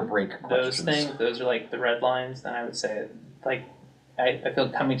make or break those things, those are like the red lines. Then I would say like I feel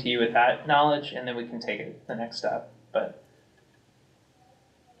coming to you with that knowledge, and then we can take it the next step. But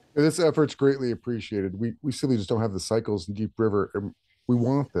this effort's greatly appreciated. We simply just don't have the cycles in Deep River. And we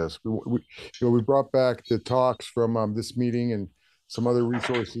want this. We brought back the talks from this meeting and some other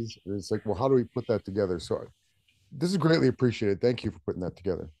resources. It's like, well, how do we put that together? So this is greatly appreciated. Thank you for putting that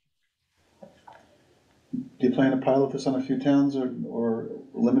together. Do you plan to pilot this on a few towns or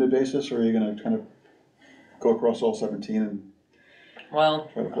limited basis, or are you going to kind of go across all 17 and try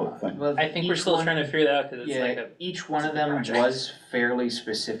to float the thing? I think we're still trying to figure that out because it's each one of them was fairly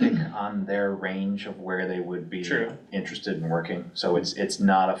specific on their range of where they would be interested in working. So it's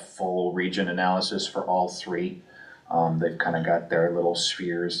not a full region analysis for all 3. They've kind of got their little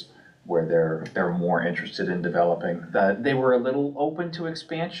spheres where they're more interested in developing. They were a little open to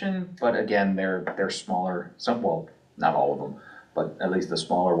expansion, but again, they're smaller. Not all of them, but at least the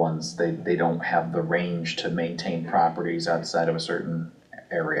smaller ones, they don't have the range to maintain properties outside of a certain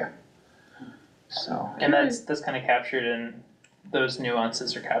area. So. And that's kind of captured in, those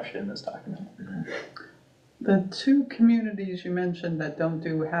nuances are captured in this document. The two communities you mentioned that don't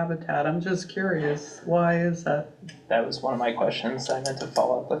do habitat, I'm just curious, why is that? That was one of my questions. I meant to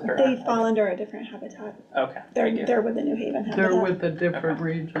follow up with her. They fall under a different habitat. Okay, thank you. They're with the New Haven habitat. They're with a different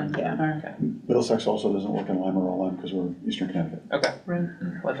region. Yeah. All right. Middlesex also doesn't work in Lime or Lime because we're Eastern Connecticut. Okay. Right.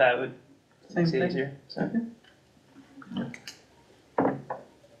 Well, that would Same make it thing. easier. So.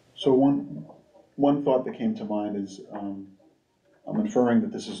 So one thought that came to mind is, I'm inferring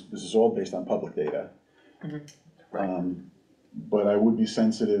that this is all based on public data. But I would be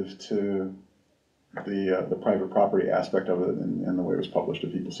sensitive to the private property aspect of it and the way it was published,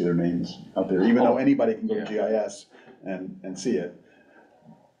 if people see their names out there, even though anybody can go to GIS and see it.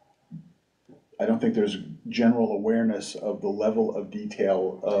 I don't think there's general awareness of the level of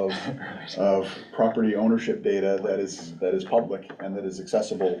detail of property ownership data that is public and that is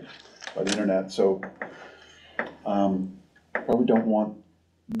accessible by the internet. So probably don't want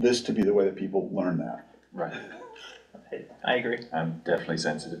this to be the way that people learn that. Right. I agree. I'm definitely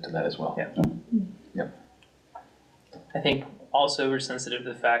sensitive to that as well. Yeah. Yep. I think also we're sensitive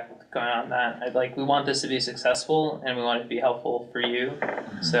to the fact going on that we want this to be successful and we want it to be helpful for you.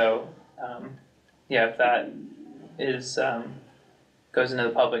 So yeah, if that is goes into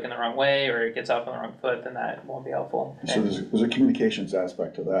the public in the wrong way or it gets off on the wrong foot, then that won't be helpful. So there's a communications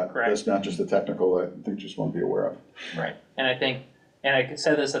aspect to that. Correct. That's not just the technical, I think you just want to be aware of. Right. And I think, and I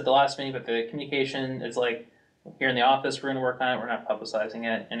said this at the last meeting, but the communication is like, here in the office, we're gonna work on it, we're not publicizing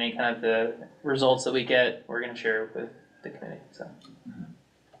it. And any kind of the results that we get, we're gonna share with the committee, so.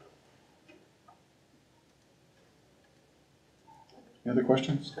 Any other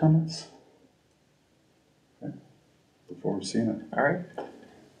questions, comments? Okay. Look forward to seeing it. All right.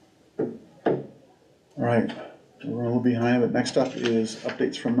 All right, we're a little behind, but next up is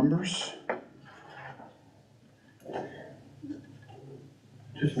updates from members.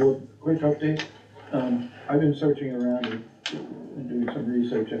 Just one quick update. I've been searching around and doing some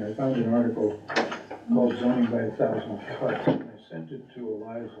research, and I found an article called Zoning by 1,000 Cuts. And I sent it to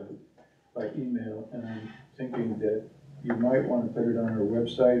Eliza by email, and I'm thinking that you might want to put it on our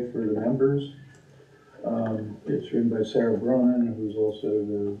website for the members. It's written by Sarah Bronin, who's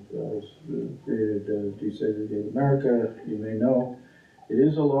also created Desegregate America, you may know. It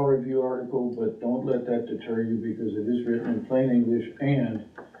is a law review article, but don't let that deter you because it is written in plain English and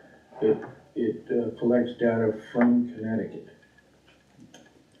it collects data from Connecticut.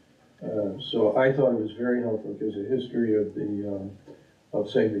 So I thought it was very helpful because the history of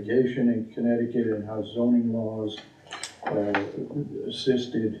segregation in Connecticut and how zoning laws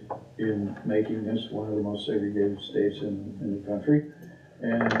assisted in making this one of the most segregated states in the country,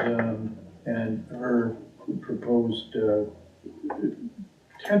 and her proposed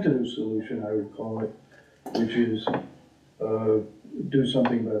tentative solution, I would call it, which is do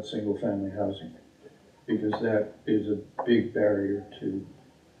something about single-family housing, because that is a big barrier to.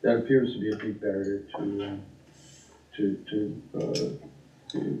 That appears to be a big barrier to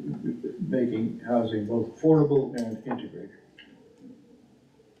making housing both affordable and integrated.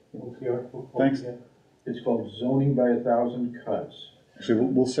 What's the article called? Thanks. It's called Zoning by 1,000 Cuts. Actually,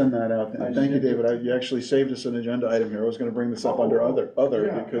 we'll send that out. And thank you, David. You actually saved us an agenda item here. I was going to bring this up under other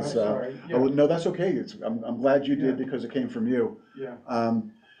yeah, because, I'm sorry. Yeah. no, that's okay. I'm glad you did because it came from you. Yeah. I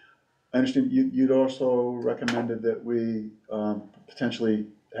understand you'd also recommended that we potentially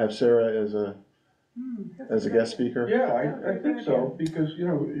have Sarah as a guest speaker. Yeah, I think so, because, you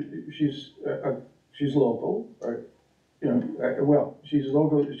know, she's local, or, you know, well, she's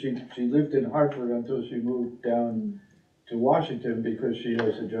local, she lived in Hartford until she moved down to Washington because she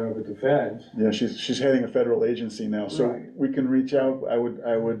has a job at the feds. Yeah, she's heading a federal agency now, so Right. we can reach out.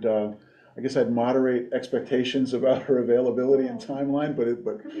 I guess I'd moderate expectations about her availability and timeline, but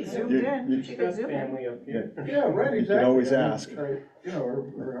She could zoom family up here. Yeah, right, exactly. You can always ask. You know,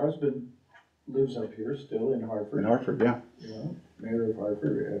 her husband lives up here still in Hartford. In Hartford, yeah. You know, mayor of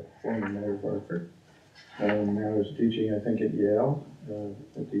Hartford, former mayor of Hartford. Now is teaching, I think, at Yale,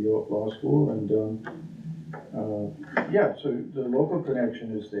 at the law school, and yeah, so the local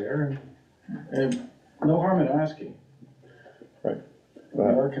connection is there, and no harm in asking. Right. We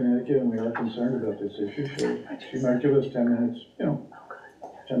are Connecticut, and we are concerned about this issue, so she might give us 10 minutes, you know,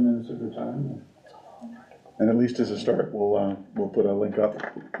 10 minutes of her time. And at least as a start, we'll put a link up,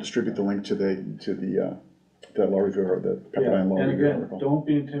 distribute the link to that law review, or the Pepperdine law And review again, article. don't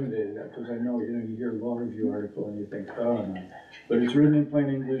be intimidated, because I know, you know, you hear a law review article and you think, oh, no. But it's written in plain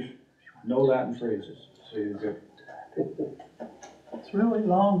English, no Latin phrases, so you're good. It's really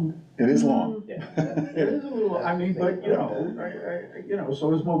long. It is long. Yeah. It is a little, I mean, but, you know, you know,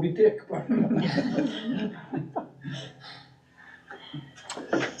 so is Moby Dick.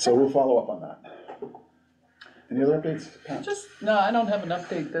 So we'll follow up on that. Any other updates, Pat? No, I don't have an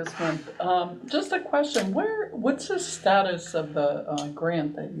update this month. Just a question, what's the status of the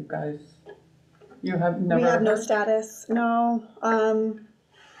grant that you guys, you have never We have no heard? status, no,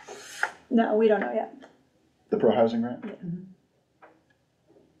 no, we don't know yet. The pro-housing grant?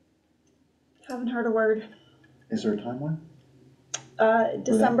 Haven't heard a word. Is there a timeline?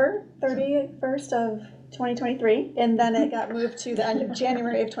 December 31st of 2023, and then it got moved to the end of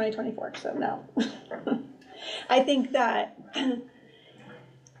January of 2024, so no. I think that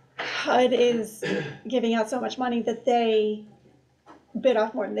HUD is giving out so much money that they bid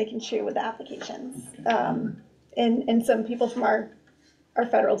off more than they can chew with the applications. And some people from our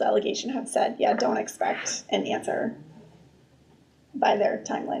federal delegation have said, yeah, don't expect an answer by their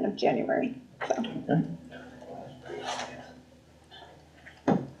timeline of January, so. Okay.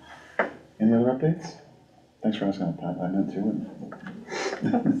 Any other updates? Thanks for asking that, Pat. I meant to.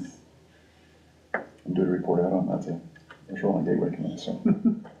 And I'm due to report out on that too. There's Rolling Gateway coming, so.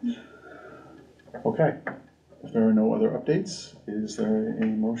 Okay. If there are no other updates, is there a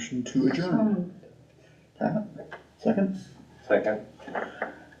motion to adjourn? Pat, second? Second.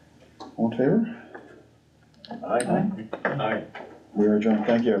 All in favor? Aye. Aye. We are adjourned.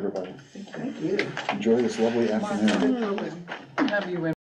 Thank you, everybody. Thank you. Enjoy this lovely afternoon. Have you in